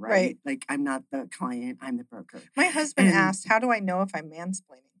broker, right? Right. Like I'm not the client, I'm the broker. my husband And- asked, "How do I know if I'm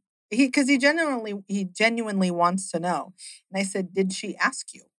mansplaining?" Because he genuinely wants to know. And I said, "Did she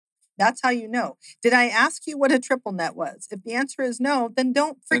ask you? That's how you know. Did I ask you what a triple net was? If the answer is no, then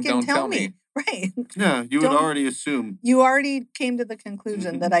don't Then freaking don't tell tell me. me. Right? Yeah, you would Don't- already assume. You already came to the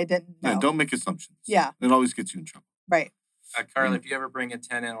conclusion that I didn't know. Yeah, don't make assumptions. Yeah. It always gets you in trouble. Right. Carla, if you ever bring a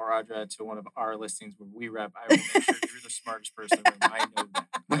tenant or Audra to one of our listings where we rep, I will make sure you're the smartest person in the room. I know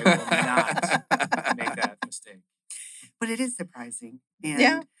that. I will not make that mistake. But it is surprising. And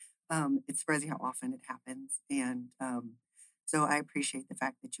Yeah. it's surprising how often it happens. And so I appreciate the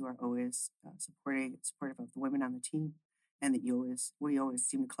fact that you are always supportive of the women on the team and that we always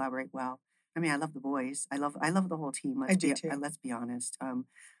seem to collaborate well. I mean, I love the boys. I love the whole team. I do too. Let's be honest.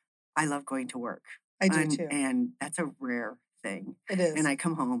 I love going to work. I do too. And that's a rare thing. It is. And I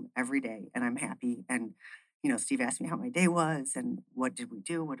come home every day and I'm happy. And, you know, Steve asked me how my day was and what did we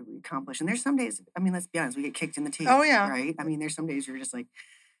do? What did we accomplish? And there's some days, I mean, let's be honest, we get kicked in the teeth. Oh, yeah. Right? I mean, there's some days you're just like,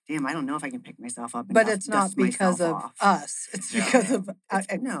 damn, I don't know if I can pick myself up. And But it's not dust myself because of off. us. It's Yeah. because of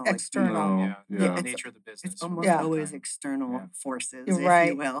No, it's- external. No. Yeah, Yeah. the It's- nature of the business. It's almost Yeah. always external Yeah. forces, You're if right.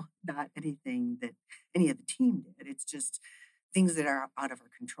 you will, not anything that any of the team did. It's just things that are out of our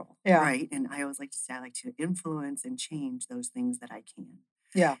control. Yeah. Right. And I always like to say I like to influence and change those things that I can.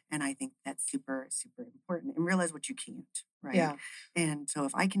 Yeah. And I think that's super, super important and realize what you can't. Right. Yeah. And so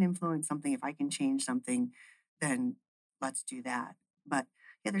if I can influence something, if I can change something, then let's do that. But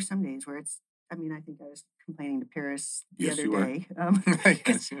yeah, there's some days where I think I was complaining to Paris the Yes, other you were. day. Yes,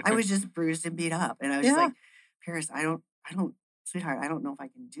 'Cause you I were. was just bruised and beat up. And I was just Yeah. like, Paris, I don't, sweetheart, I don't know if I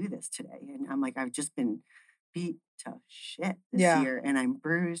can do this today. And I'm like, I've just been beat to shit this Yeah. year. And I'm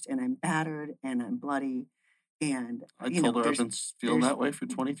bruised and I'm battered and I'm bloody. And, I you told know, her I've there's- been feeling there's- that way for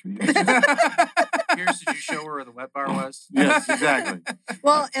 23 years. Pierce, did you show her where the wet bar was? Yes, exactly.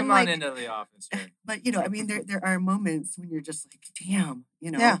 Well, and Come on like, into the office here. But you know, I mean, there are moments when you're just like, damn,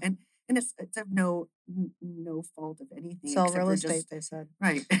 you know, Yeah. and it's of no fault of anything. sell except real for estate, just- they said.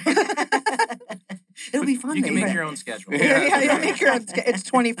 right? It'll be fun. You can they make said. your own schedule. Yeah, you'll Yeah. make your own. It's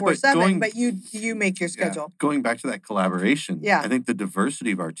 24/7, going- but you make your schedule. Going back to that collaboration, Yeah. I think the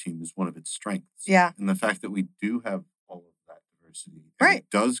diversity of our team is one of its strengths. Yeah. And the fact that we do have all of that diversity. and Right. It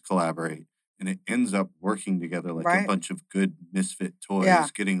does collaborate and it ends up working together like Right. a bunch of good misfit toys, Yeah.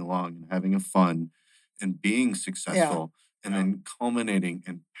 getting along and having a fun and being successful and then culminating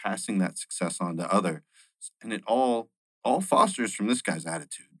and passing that success on to others. And it all fosters from this guy's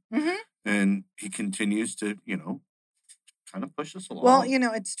attitude. Mhm. And he continues to, kind of push us along. Well,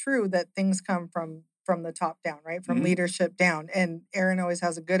 it's true that things come from the top down, right? From Mhm. leadership down. And Aaron always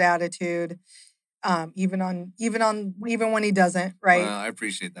has a good attitude, even when he doesn't, right? Well, I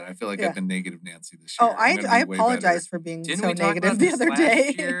appreciate that. I feel like Yeah. I've been negative Nancy this Oh, year. I'm gonna I be way apologize better. for being Didn't so we talk negative about the this other last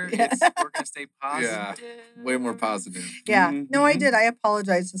day. year? Yeah. We're gonna stay positive. Way more positive. Yeah. No, I Mhm. did. I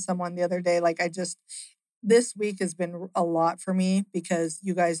apologized to someone the other day. Like this week has been a lot for me because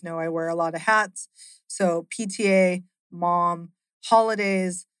you guys know I wear a lot of hats. So PTA, mom,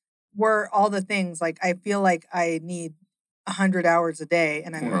 holidays, were all the things. Like I feel like I need 100 hours a day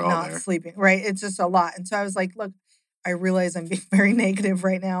and I'm We're all not there. sleeping, right? It's just a lot. And so I was like, look, I realize I'm being very negative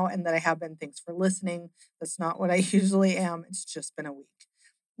right now and that I have been. Thanks for listening. That's not what I usually am. It's just been a week.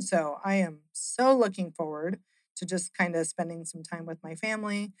 So I am so looking forward to just kind of spending some time with my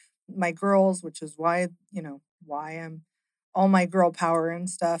family, my girls, which is why I'm all my girl power and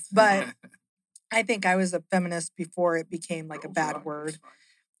stuff. But I think I was a feminist before it became like a Girls bad rock, word, it's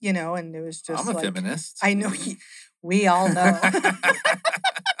fine. and it was just I'm a like, feminist. I know we all know.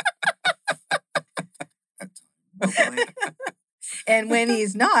 Oh, boy. And when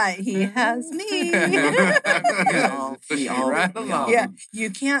he's not, he has me. Push we me all- right we along. all- Yeah, you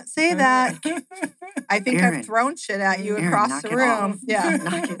can't say that. I think Aaron. I've thrown shit at you Aaron, across knock the it room. off. Yeah.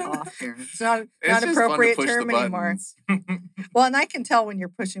 Knock it off, Aaron. It's not It's not just fun to appropriate push the term anymore. buttons. Well, and I can tell when you're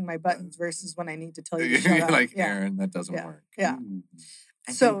pushing my buttons versus when I need to tell you to shut You're up. like, yeah. Aaron, that doesn't Yeah. work. Yeah. Mm.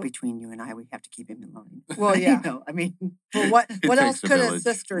 I So- think between you and I, we have to keep him in line. Well, yeah. You know, I mean, Well, what It else takes a could a village.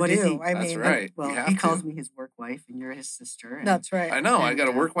 sister What is do? he? I That's mean, right. You well, have he calls to. me his work wife, and you're his sister. And that's right. I know. I And, got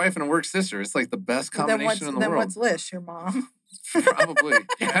a work wife and a work sister. It's like the best Well, then combination in the then world. what's Lish, your mom? Probably.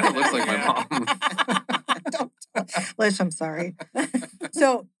 She kind of looks like my mom. Don't- Lish, I'm sorry.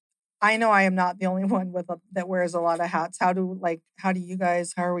 So I know I am not the only one that wears a lot of hats. How do you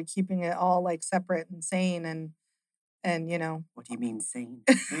guys? How are we keeping it all like separate and sane and What do you mean sane?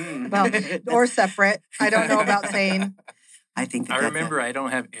 well, or separate? I don't know about sane. I think that I that's remember I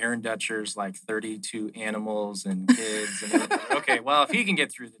don't have Aaron Dutcher's like 32 animals and kids. And okay, well, if he can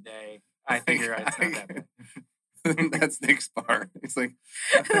get through the day, I figure it's not that bad. That's Nick's part. He's like,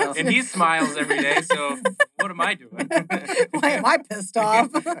 And he smiles every day, so what am I doing? Why am I pissed off?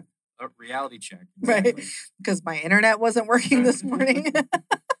 A reality check. Right. Exactly. Because my internet wasn't working this morning.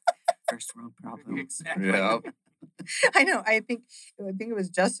 first world problem. Exactly. yeah. I know. I think it was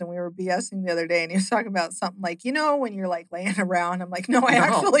Justin. We were BSing the other day, and he was talking about something like, when you're like laying around. I'm like, no, I No,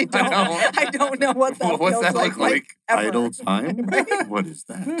 actually I don't. don't. I don't know what that What's feels that look like? ever. Idle time? Right? What is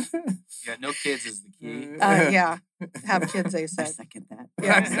that? Yeah, no kids is the key. Yeah, have kids. They I said. second that.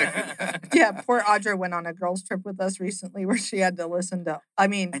 Yeah. Yeah, poor Audra went on a girls' trip with us recently, where she had to listen to. I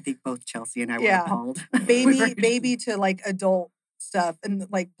mean, I think both Chelsea and I Yeah. were appalled. baby to like adult stuff and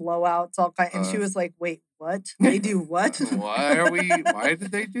like blowouts, all kind. And she was like, "Wait, what? They do what?" Why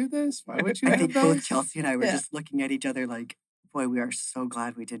did they do this? Why would you I have think those? both Chelsea and I were Yeah. just looking at each other like, boy, we are so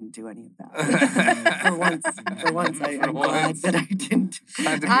glad we didn't do any of that. for once, I'm glad that I didn't.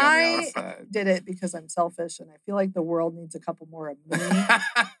 Glad to be on the I outside. did it because I'm selfish and I feel like the world needs a couple more of me.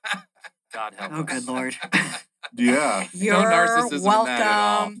 God help Oh, us. good Lord. Yeah. You're narcissism in welcome. that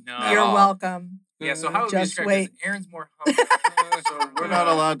at all. No. You're At all. welcome. Yeah, so how would we Just describe wait. this? Aaron's more humble. So We're not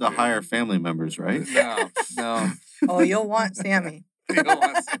allowed to hire family members, right? No. Oh, you'll want Sammy. You don't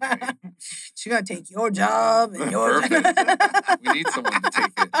want Sammy. She's gonna take your job and your Perfect. We need someone to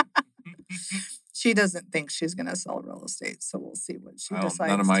take it. She doesn't think she's gonna sell real estate, so we'll see what she Well, decides.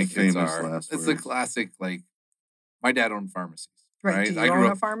 none of my to do. kids Famous are. last It's the words. classic, like, my dad owned pharmacies. Right? Right? Do I you grew own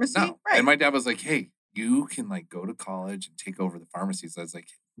a up- pharmacy? No. Right. And my dad was like, hey, you can, like, go to college and take over the pharmacies. I was like,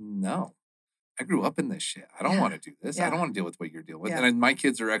 no. I grew up in this shit. I don't Yeah. want to do this. I Yeah. don't want to deal with what you're dealing with. Yeah. And my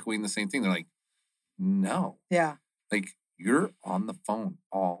kids are echoing the same thing. They're like, no. Yeah. Like, you're on the phone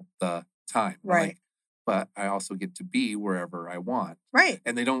all the time. I'm Right. like, but I also get to be wherever I want. Right.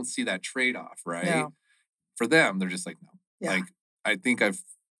 And they don't see that trade-off, right? No. For them, they're just like, no. Yeah. Like, I think I've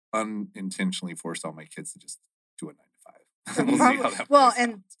unintentionally forced all my kids to just do a 9 to 5. We'll see how that Well, plays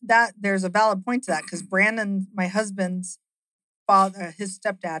and out. that there's a valid point to that because Brandon, my husband's father, his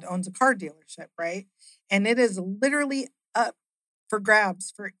stepdad owns a car dealership, right? And it is literally up for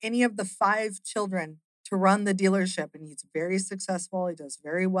grabs for any of the 5 children to run the dealership. And he's very successful. He does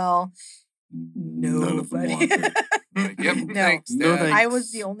very well. None of them Nobody. want it. Like, yep, No. thanks, No, Dad. thanks. I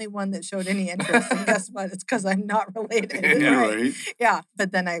was the only one that showed any interest. And guess what? It's because I'm not related. Yeah. Right. Right. Yeah.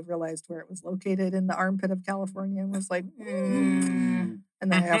 But then I realized where it was located in the armpit of California and was like, and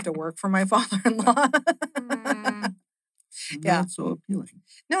then I have to work for my father-in-law. Yeah. Not so appealing.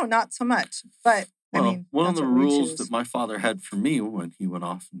 No, not so much. But Well, I mean, one of that's the what we rules choose. that my father had for me when he went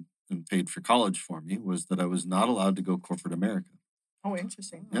off and paid for college for me was that I was not allowed to go corporate America. Oh,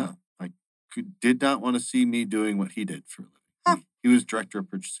 interesting. Yeah. I did not want to see me doing what he did for a living. Huh. He was director of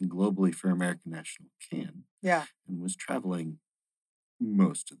purchasing globally for American National Can Yeah. and was traveling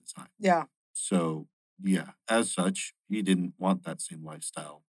most of the time. Yeah. So, yeah, as such, he didn't want that same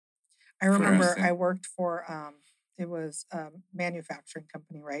lifestyle. I remember Interesting. I worked for it was a manufacturing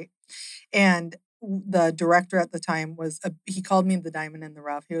company, right? And the director at the time he called me the diamond in the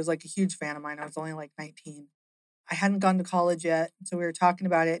rough. He was like a huge fan of mine. I was only like 19. I hadn't gone to college yet. So we were talking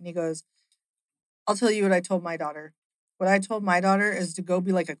about it and he goes, I'll tell you what I told my daughter. What I told my daughter is to go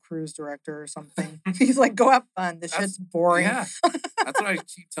be like a cruise director or something. He's like, go have fun. This That's- shit's boring. Yeah. That's what I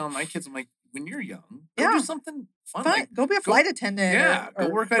keep telling my kids. I'm like, when you're young, go Yeah. do something fun. Fun. Like, Go be a flight attendant. yeah, go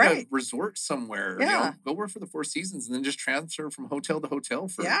work at right. a resort somewhere. Yeah. Go work for the Four Seasons and then just transfer from hotel to hotel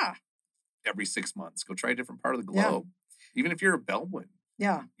for Yeah. every 6 months. Go try a different part of the Yeah. globe. Even if you're a bellman.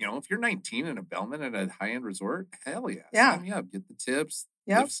 Yeah. If you're 19 and a bellman at a high-end resort, hell yeah. Yeah. Sign me up. Get the tips.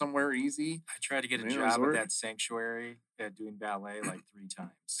 Yep. Live somewhere easy. I tried to get a Marina job Resort. at that sanctuary doing ballet like 3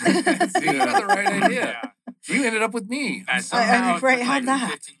 times. See, you got the right idea. Yeah. You ended up with me. Somehow, right, but, how'd like, that?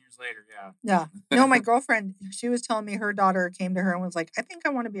 15 years later, yeah. Yeah. No, my girlfriend, she was telling me her daughter came to her and was like, I think I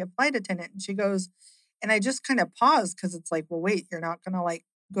want to be a flight attendant. And she goes, and I just kind of paused because it's like, well, wait, you're not going to like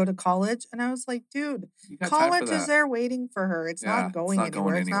go to college? And I was like, dude, You got time for college is that. there waiting for her. It's Yeah, not it's going not anywhere.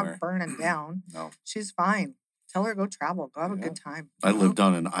 going It's anywhere. not burning down. No. She's fine. Tell her go travel. Go have a Yeah. good time. I lived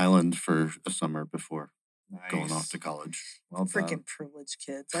on an island for a summer before going off Nice. to college. Well done. Freaking privileged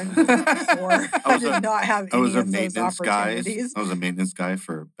kids. I grew up poor. I was did a- not have I any was a of those maintenance guy. opportunities. I was a maintenance guy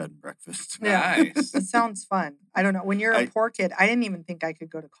for bed and breakfast. Yeah. Nice. It sounds fun. I don't know. When you're a I- poor kid, I didn't even think I could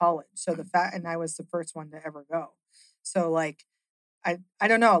go to college. So and I was the first one to ever go. So like, I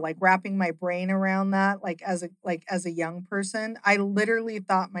don't know, like wrapping my brain around that, like as a young person, I literally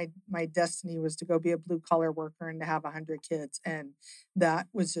thought my destiny was to go be a blue collar worker and to have 100 kids, and that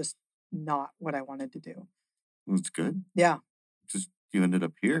was just not what I wanted to do. It was good. Yeah, Just you ended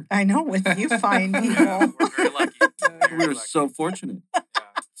up here. I know with you fine people. We're very lucky. Very We were lucky. so fortunate. Yeah.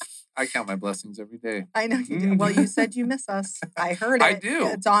 I count my blessings every day. I know you do. Well, you said you miss us. I heard it. I do.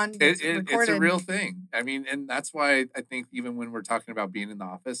 It's on. It's It's recorded. a real thing. I mean, and that's why I think even when we're talking about being in the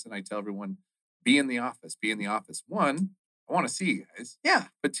office, and I tell everyone, be in the office, be in the office. One, I want to see you guys. Yeah.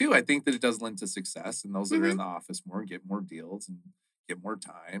 But two, I think that it does lend to success, and those that are Mhm. in the office more get more deals and get more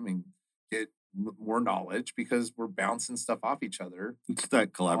time and get more knowledge because we're bouncing stuff off each other. It's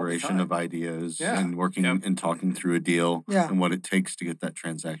that collaboration time. of ideas Yeah. and working Yep. and talking through a deal Yeah. and what it takes to get that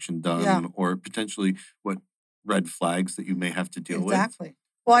transaction done Yeah. or potentially what red flags that you may have to deal Exactly.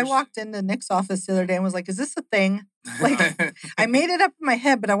 Well, I There's- walked into Nick's office the other day and was like, "Is this a thing?" Like, I made it up in my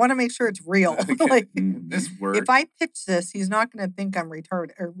head, but I want to make sure it's real. Okay. Like, This works. if I pitch this, he's not going to think I'm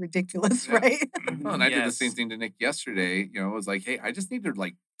retarded or ridiculous, Yeah. right? Well, and I did the same Yes. thing to Nick yesterday. It was like, hey, I just need to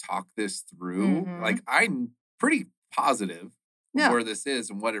like talk this through. Mhm. Like, I'm pretty positive Yeah. where this is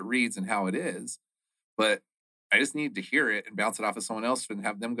and what it reads and how it is. But I just need to hear it and bounce it off of someone else and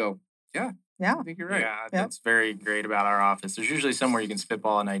have them go, yeah, Yeah. I think you're right. Yeah, that's very great about our office. There's usually somewhere you can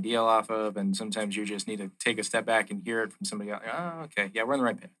spitball an idea off of, and sometimes you just need to take a step back and hear it from somebody else. Oh, okay, yeah, we're on the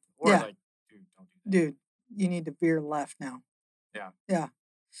right path. Or Yeah. like, dude, don't do that. Dude, you need to veer left now. Yeah. Yeah.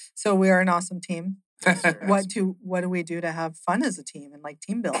 So we are an awesome team. Yes, sir. What do we do to have fun as a team and like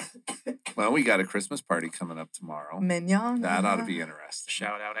team build? Well, we got a Christmas party coming up tomorrow. Mignon. That ought to be interesting.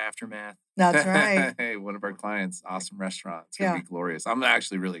 Shout out Aftermath. That's right. Hey, one of our clients, awesome restaurant. It's Yeah. gonna be glorious. I'm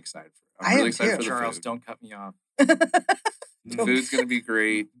actually really excited for it. I I'm really am excited too. for the Charles, food. don't cut me off. The food's gonna be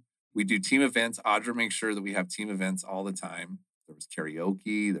great. We do team events. Audra makes sure that we have team events all the time. There was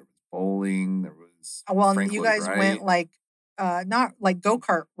karaoke, there was bowling, there was Well, Frank you Lloyd guys Wright. went like not like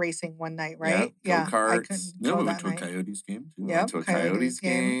go-kart racing one night, right? Yeah, I go-karts. couldn't Yeah, go we that went to a night. Coyotes game too. We Yep, went to a Coyotes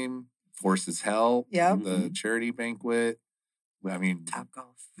game. Forces Help. Yep. The charity banquet. I mean, Top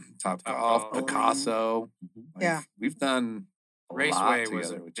golf. Top Top Golf, Golf. Picasso. Like, Yeah. we've done a lot Raceway was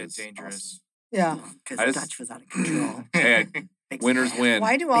together, a which bit is dangerous. Yeah. Because I the just- Dutch was out of control. Hey, Big winners surprise. win.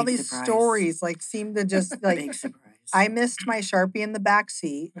 Why do all Big these surprise. stories like seem to just like Big surprise. I missed my Sharpie in the back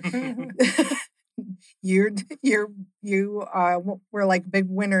seat. you were like big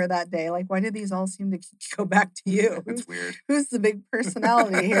winner that day. Like, why do these all seem to go back to you? It's weird. Who's the big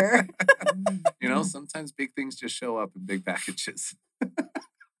personality here? You know, sometimes big things just show up in big packages.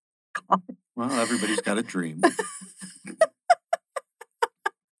 Well, everybody's got a dream.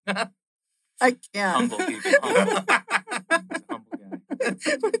 I can't Humble people. Humble. He's a humble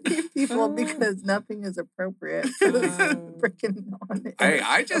guy. with you people because nothing is appropriate for this freaking on. Hey,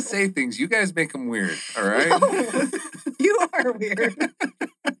 I just say things. You guys make them weird. All right. No, you are weird.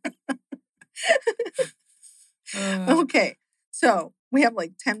 Okay, so we have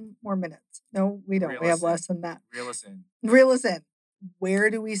like 10 more minutes. No, we don't. Reel We have us in. less than that. Reel us in. Reel us in. Where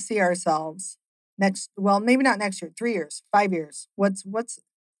do we see ourselves next? Well, maybe not next year. 3 years, 5 years. What's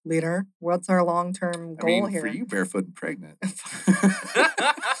leader? What's our long-term I goal mean, here? for you, barefoot and pregnant.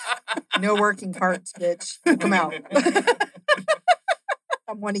 No working parts, bitch. Come out.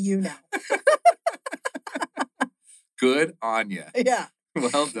 I'm one of you now. Good on you. Yeah.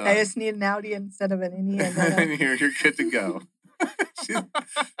 Well done. I just need an Audi instead of an Indy. And then You're good to go.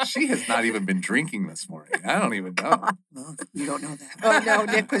 She has not even been drinking this morning. I don't even know. Well, you don't know that. oh no,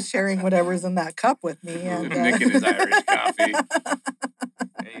 Nick was sharing whatever's in that cup with me. And, Nick and his Irish coffee.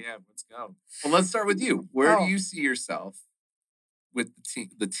 Hey, yeah, let's go. Well, let's start with you. Where Oh. do you see yourself with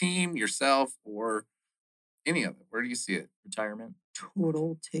the team, yourself, or any of it? Where do you see it? Retirement.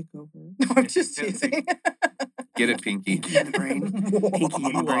 Total takeover. No, I'm just teasing. Get it, Pinky. Pinky in the brain. Pinky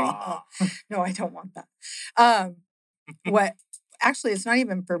in the brain. No, I don't want that. What actually it's not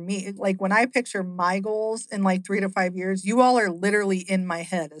even for me. Like when I picture my goals in like 3 to 5 years, you all are literally in my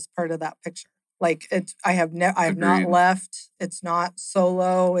head as part of that picture. Like it's I have not Agreed. left. It's not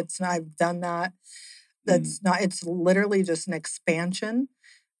solo. I've done that. That's not it's literally just an expansion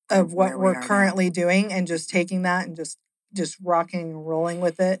of what Where we we're are now. currently doing and just taking that and just rocking and rolling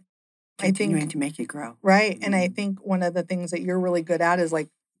with it. Continuing to make it grow. Right. And I think one of the things that you're really good at is like,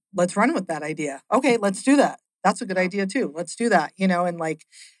 let's run with that idea. Okay, let's do that. That's a good idea too. Let's do that, and like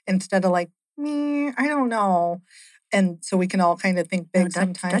instead of like, I don't know. And so we can all kind of think big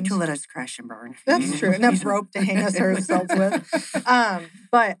sometimes. Dutch will let us crash and burn. That's true. Enough rope to hang us ourselves with.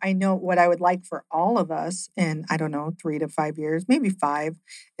 But I know what I would like for all of us in, I don't know, 3 to 5 years, maybe 5,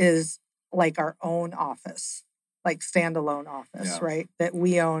 is like our own office, like standalone office, Yeah. right? That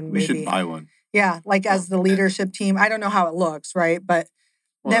we own. We maybe. should buy one. Yeah, like as the leadership team. I don't know how it looks, right? But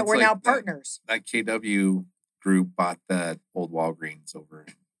Well, that it's we're like now that- partners. That KW group bought that old Walgreens over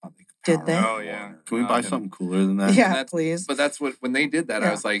on the Did Power they? and Oh, yeah. Warner. Can we buy And- something cooler than that? Yeah, that's- please. But that's when they did that, Yeah.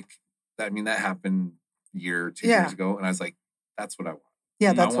 I was like, that happened a year or 2 Yeah. years ago. And I was like, that's what I want.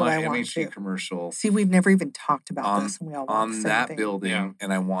 Yeah, that's what I want want MHG too. commercial See, we've never even talked about on- this, and we all want the on same that thing. building. Yeah.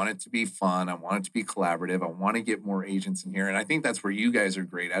 And I want it to be fun. I want it to be collaborative. I want to get more agents in here. And I think that's where you guys are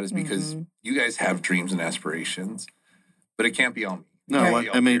great at, is because Mhm. you guys have dreams and aspirations, but it can't be all me. No, Right. what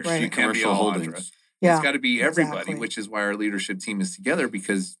It can't be all MHG Pierce. It can't be Commercial all Audra. Holdings. Yeah, It's got to be everybody, exactly. which is why our leadership team is together,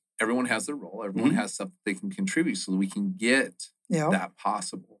 because everyone has their role. Everyone Mhm. has stuff they can contribute so that we can get yeah, that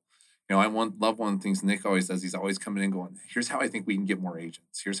possible. I love one of the things Nick always does. He's always coming in going, here's how I think we can get more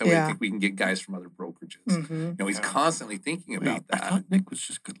agents. Here's how Yeah. I think we can get guys from other brokerages. Mhm. He's Yeah. constantly thinking Wait, about I that. thought Nick was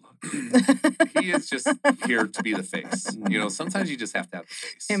just good luck. He is just here to be the face. Sometimes you just have to have the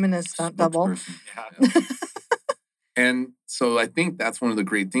face. Him and his stunt double. Spokesperson. Yeah. And so I think that's one of the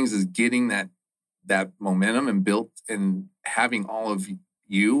great things, is getting that momentum and built and having all of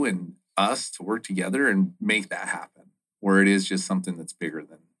you and us to work together and make that happen. where it is just something that's bigger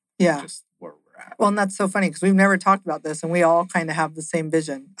than Yeah. just where we're at. Well, and that's so funny because we've never talked about this and we all kind of have the same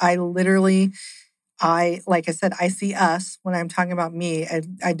vision. Like I said, I see us when I'm talking about me.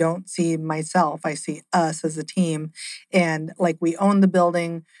 I don't see myself. I see us as a team. And like we own the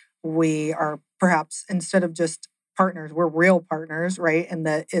building. We are perhaps instead of just partners, we're real partners, right? And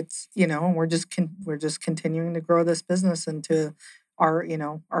that it's, and we're just continuing to grow this business into our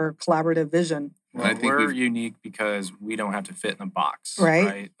collaborative vision. And I think we're we've- unique because we don't have to fit in a box,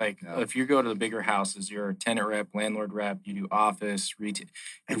 Right. Like Yeah. if you go to the bigger houses, you're a tenant rep, landlord rep, you do office, retail.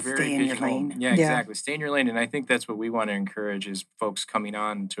 You're And very stay in your visual. lane. Yeah, Yeah. exactly. Stay in your lane. And I think that's what we want to encourage is folks coming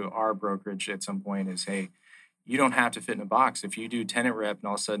on to our brokerage at some point is, hey, you don't have to fit in a box. If you do tenant rep and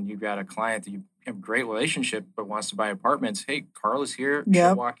all of a sudden you've got a client that you have a great relationship but wants to buy apartments, hey, Carla's here. She'll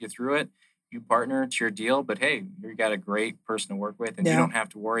Yep. walk you through it. You partner, it's your deal, but hey, you got a great person to work with, and you Yeah. don't have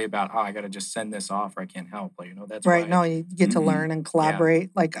to worry about, I got to just send this off or I can't help. Like, that's Right. why. No, you get to Mhm. learn and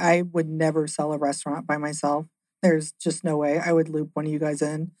collaborate. Like I would never sell a restaurant by myself. There's just no way. I would loop one of you guys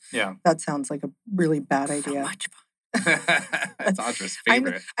in. Yeah. That sounds like a really bad So idea. much fun. It's Audra's I kn-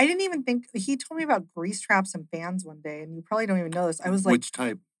 favorite. I didn't even think he told me about grease traps and fans one day, and you probably don't even know this. I was like, Which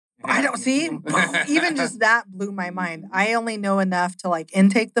type? I don't see. Even just that blew my mind. I only know enough to like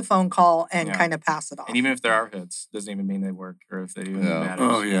intake the phone call and Yeah. kind of pass it off. And even if there are hits, doesn't even mean they work or if they even Yeah. matters.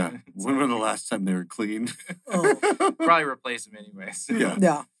 Oh yeah. It's When like, was the last time they were clean? Oh. probably replace them anyways. Yeah.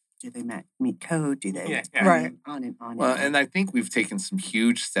 Yeah. Do they meet code? Do they? Yeah. Right. On and on. Well, and and I think we've taken some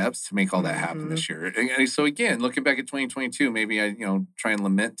huge steps to make all that happen this year. And so again, looking back at 2022, maybe I try and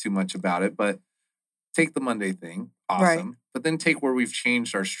lament too much about it, but take the Monday thing, awesome. Right. But then take where we've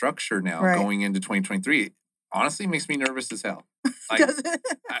changed our structure now Right. going into 2023. Honestly, makes me nervous as hell. Like, Does it?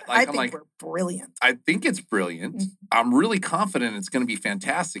 I I'm think like, we're brilliant. I think it's brilliant. Mm. I'm really confident it's going to be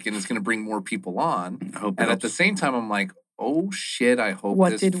fantastic and it's going to bring more people on. I hope And at the same time, I'm like, oh shit, I hope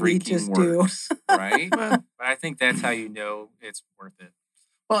What this did we freaking just do? works. Right? But I think that's how you know it's worth it.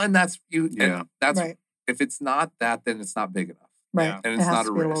 Well, and that's you. and Yeah. That's Right. if it's not that, then it's not big enough. Right. Yeah. And It it's has not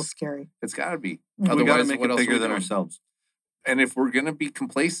to a be a little risk. scary. It's got to be. Mhm. we got to Otherwise, make what it else are bigger we than doing? ourselves. And if we're going to be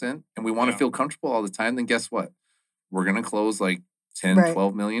complacent and we want to Yeah. feel comfortable all the time, then guess what? We're going to close like 10, Right.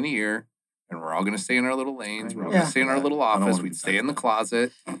 12 million a year. And we're all going to stay in our little lanes. We're all Yeah. going to stay in our little I don't office. wanna We'd be stay back in the there.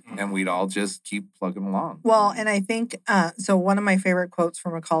 closet and we'd all just keep plugging along. Well, and I think so. One of my favorite quotes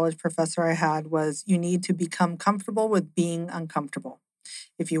from a college professor I had was, "You need to become comfortable with being uncomfortable.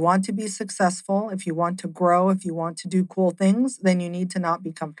 If you want to be successful, if you want to grow, if you want to do cool things, then you need to not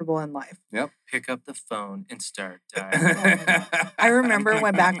be comfortable in life." Pick up the phone and start dialing. I remember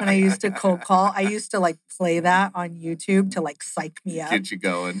back when I used to cold call, I used to like play that on YouTube to like psych me up. Get you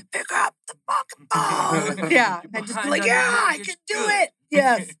going. Pick up the fucking phone. Yeah. Get And just be behind like, on your yeah, I mortgage. can do Good. it.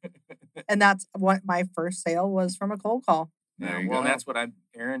 Yes. And that's what my first sale was from a cold call. There you Well, go. that's what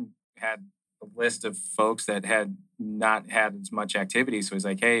Aaron had a list of folks that had not had as much activity. So he's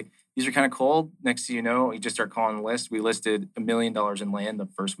like, hey, these are kind of cold. Next thing you know, you just start calling the list. We listed $1 million in land the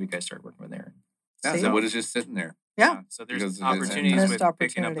first week I started working with Aaron. Yeah, See? so what is just sitting there? Yeah. So there's Because it is opportunities Missed with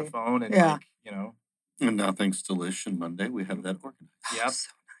picking up the opportunity. phone and Yeah. And now, thanks to Lish and Monday, we have that organized. Yep. So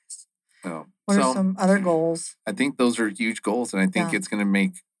nice. So, What are so some other goals? I think those are huge goals. And I think Yeah. it's going to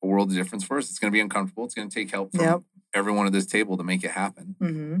make a world of difference for us. It's going to be uncomfortable. It's going to take help from Yep. everyone at this table to make it happen.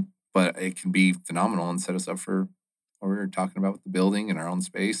 Mm-hmm. But it can be phenomenal and set us up for what we were talking about with the building and our own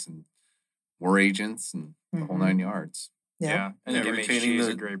space and more agents and the whole Mhm. 9 yards. Yeah. Yeah. I think MHG is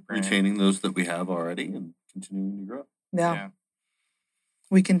a great brand. retaining those that we have already and continuing to grow. Yeah.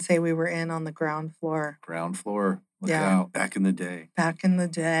 We can say we were in on the ground floor Ground floor. Look Yeah. out. Back in the day. back in the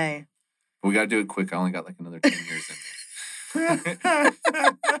day. But we got to do it quick. I only got like another 10 years in me.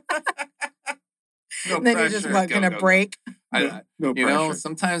 No And then you're just pressure. what, Go, gonna go, go. break. No You know, pressure.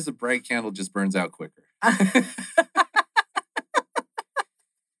 sometimes the bright candle just burns out quicker.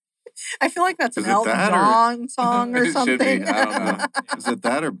 I feel like that's an Is it Elton that or- John song or It should be. something. I don't know. Is it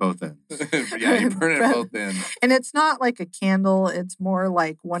that or both ends? Yeah, you burn it both ends. And it's not like a candle. It's more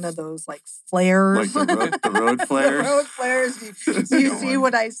like one of those like flares. Like the road flares? The road flares. You, Just you going. see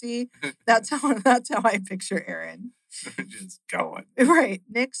what I see? That's how I picture Aaron. Just going. Right.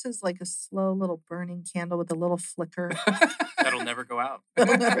 Nick's is like a slow little burning candle with a little flicker. That'll never go out.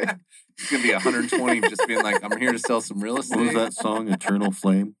 It'll never- It's gonna be 120, just being like, I'm here to sell some real estate. What was that song? Eternal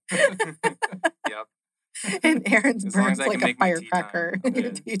Flame? Yep. and Aaron's As long burns as I like can a make my tea time, firecracker I'm in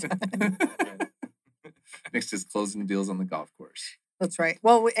your good. tea time. Nick's just closing deals on the golf course. That's right.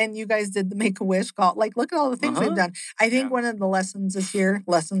 Well, and you guys did the Make-A-Wish golf. Like, look at all the things we've Uh-huh. done. I think Yeah. one of the lessons this year,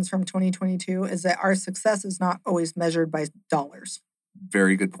 lessons from 2022, is that our success is not always measured by dollars.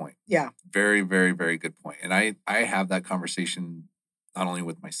 Very good point. Yeah. Very, very, very good point. And I have that conversation not only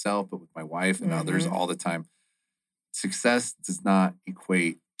with myself, but with my wife and others all the time. Success does not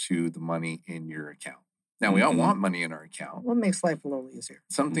equate to the money in your account. Now, we all want money in our account. Well, it makes life a little easier.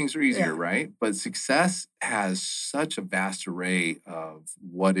 Some things are easier, Yeah. right? But success has such a vast array of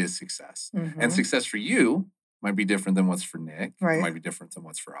what is success. And success for you might be different than what's for Nick. Right. It might be different than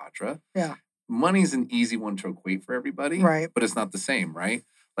what's for Audra. Yeah. Money's an easy one to equate for everybody, Right. but it's not the same, right?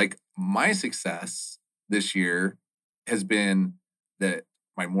 Like my success this year has been that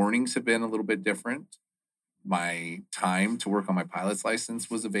my mornings have been a little bit different. My time to work on my pilot's license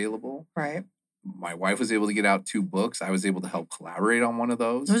was available. Right. My wife was able to get out 2 books. I was able to help collaborate on one of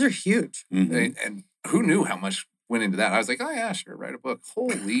those. Those are huge. And who knew how much went into that? I was like, oh yeah, sure, write a book.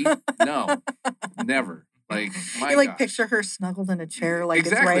 Holy no, never. Like my You like gosh. picture her snuggled in a chair like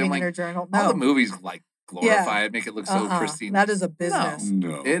Exactly. it's I'm writing like, in her journal. all No. the movies like glorify it, make it look so pristine. That is a business.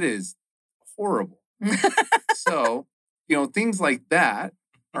 No. It is horrible. So, things like that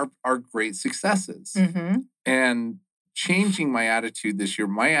are great successes. And changing my attitude this year,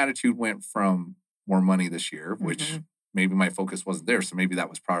 my attitude went from more money this year, which maybe my focus wasn't there. So maybe that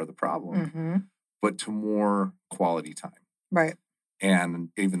was part of the problem, but to more quality time. Right. And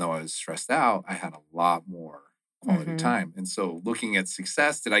even though I was stressed out, I had a lot more quality time. And so looking at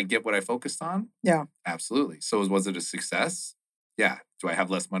success, did I get what I focused on? Yeah. Absolutely. So was it a success? Yeah. Do I have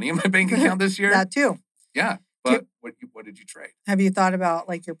less money in my bank account this year? That too. Yeah. But what did you trade? Have you thought about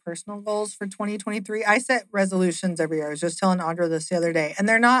like your personal goals for 2023? I set resolutions every year. I was just telling Audra this the other day. And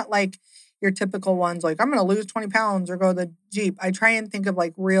they're not like your typical ones like, I'm going to lose 20 pounds or go to the Jeep. I try and think of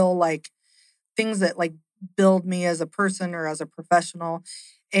like real like things that like build me as a person or as a professional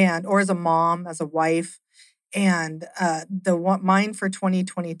or as a mom, as a wife. And mine for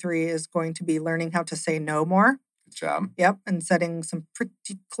 2023 is going to be learning how to say no more. Good job. Yep. And setting some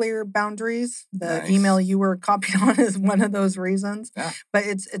pretty clear boundaries. The Nice. email you were copied on is one of those reasons. Yeah. But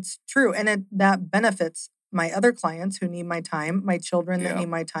it's true. And that benefits my other clients who need my time, my children that Yeah. need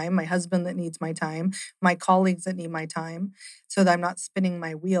my time, my husband that needs my time, my colleagues that need my time, so that I'm not spinning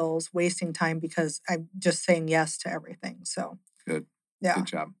my wheels, wasting time because I'm just saying yes to everything. So Good. yeah. Good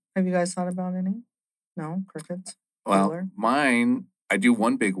job. Have you guys thought about any? No? Crickets? Well, Bueller? mine, I do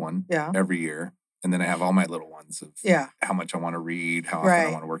one big one Yeah. every year. And then I have all my little ones of Yeah. how much I want to read, how often I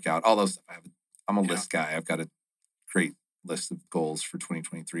Right. want to work out, all those stuff. I'm a list guy. I've got a great list of goals for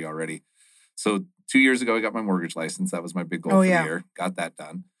 2023 already. So 2 years ago, I got my mortgage license. That was my big goal for yeah. the year. Got that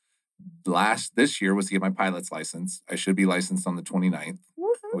done. This year was to get my pilot's license. I should be licensed on the 29th,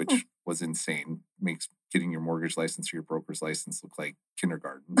 Woohoo. which was insane. Makes getting your mortgage license or your broker's license look like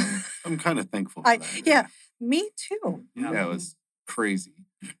kindergarten. I'm kind of thankful for that. Yeah. Me too. Yeah, it was crazy.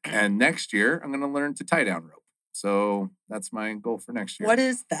 And next year, I'm going to learn to tie down rope. So that's my goal for next year. What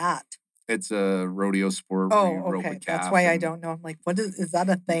is that? It's a rodeo sport where you Oh, rope a okay. calf. That's why I and don't know. I'm like, what is that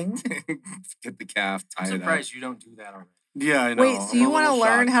a thing? get the calf, tie I'm it up. surprised you don't do that already. Yeah, I know. Wait, so I'm you a want to little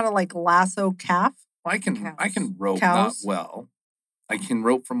learn shocked. how to like lasso calf? I can Cows. rope Cows? not well. I can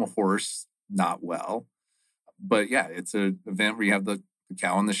rope from a horse not well. But yeah, it's an event where you have the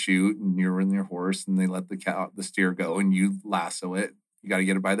cow on the chute and you're in your horse and they let the steer go and you lasso it. You got to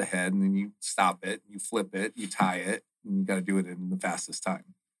get it by the head and then you stop it, you flip it, you tie it, and you got to do it in the fastest time.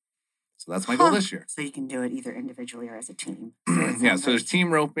 So that's my goal this year. So you can do it either individually or as a team. Yeah, so there's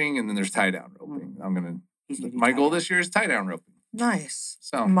team roping and then there's tie down roping. My goal this year is tie down roping. Nice.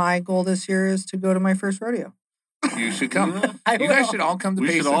 So My goal this year is to go to my first rodeo. you should come. I You guys will. should all come to We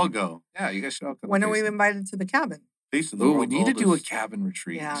Payson. should all go. Yeah, you guys should all come. When to are we Payson. invited to the cabin? Peace in the Ooh, we world need to do a oldest. cabin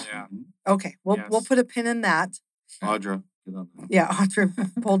retreat. Yeah. Yeah. Okay, we'll Yes. put a pin in that. Audra, get on that. Yeah,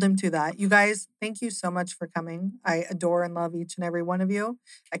 Audra pulled him to that. You guys, thank you so much for coming. I adore and love each and every one of you.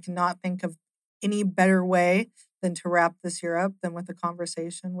 I cannot think of any better way than to wrap this year up than with a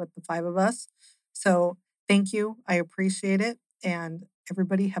conversation with the 5 of us. So thank you. I appreciate it. And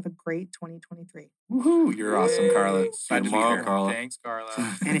everybody have a great 2023. Woohoo! You're awesome, Carla. Yay. Glad to be tomorrow, here. Carla. Thanks, Carla.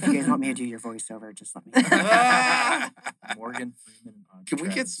 And if you guys want me to do your voiceover, just let me know. Morgan Freeman. And Audra Can we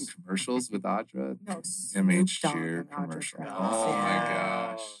get some Travis. commercials with Audra? No, MH Snoop Dogg cheer and Audra commercial. Travis. Oh my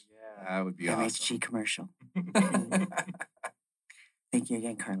Yeah. gosh. Yeah. That would be awesome. MHG commercial. Thank you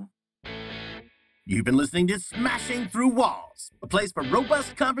again, Carla. You've been listening to Smashing Through Walls, a place for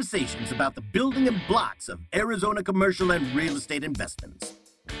robust conversations about the building and blocks of Arizona commercial and real estate investments.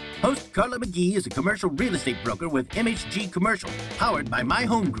 Host Carla McGee is a commercial real estate broker with MHG Commercial, powered by My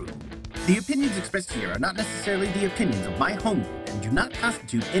Home Group. The opinions expressed here are not necessarily the opinions of My Home Group and do not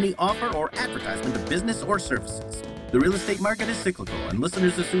constitute any offer or advertisement of business or services. The real estate market is cyclical, and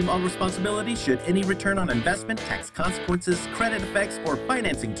listeners assume all responsibility should any return on investment, tax consequences, credit effects, or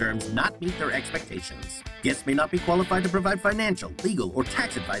financing terms not meet their expectations. Guests may not be qualified to provide financial, legal, or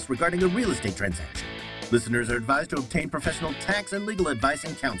tax advice regarding a real estate transaction. Listeners are advised to obtain professional tax and legal advice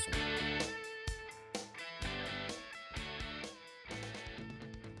and counsel.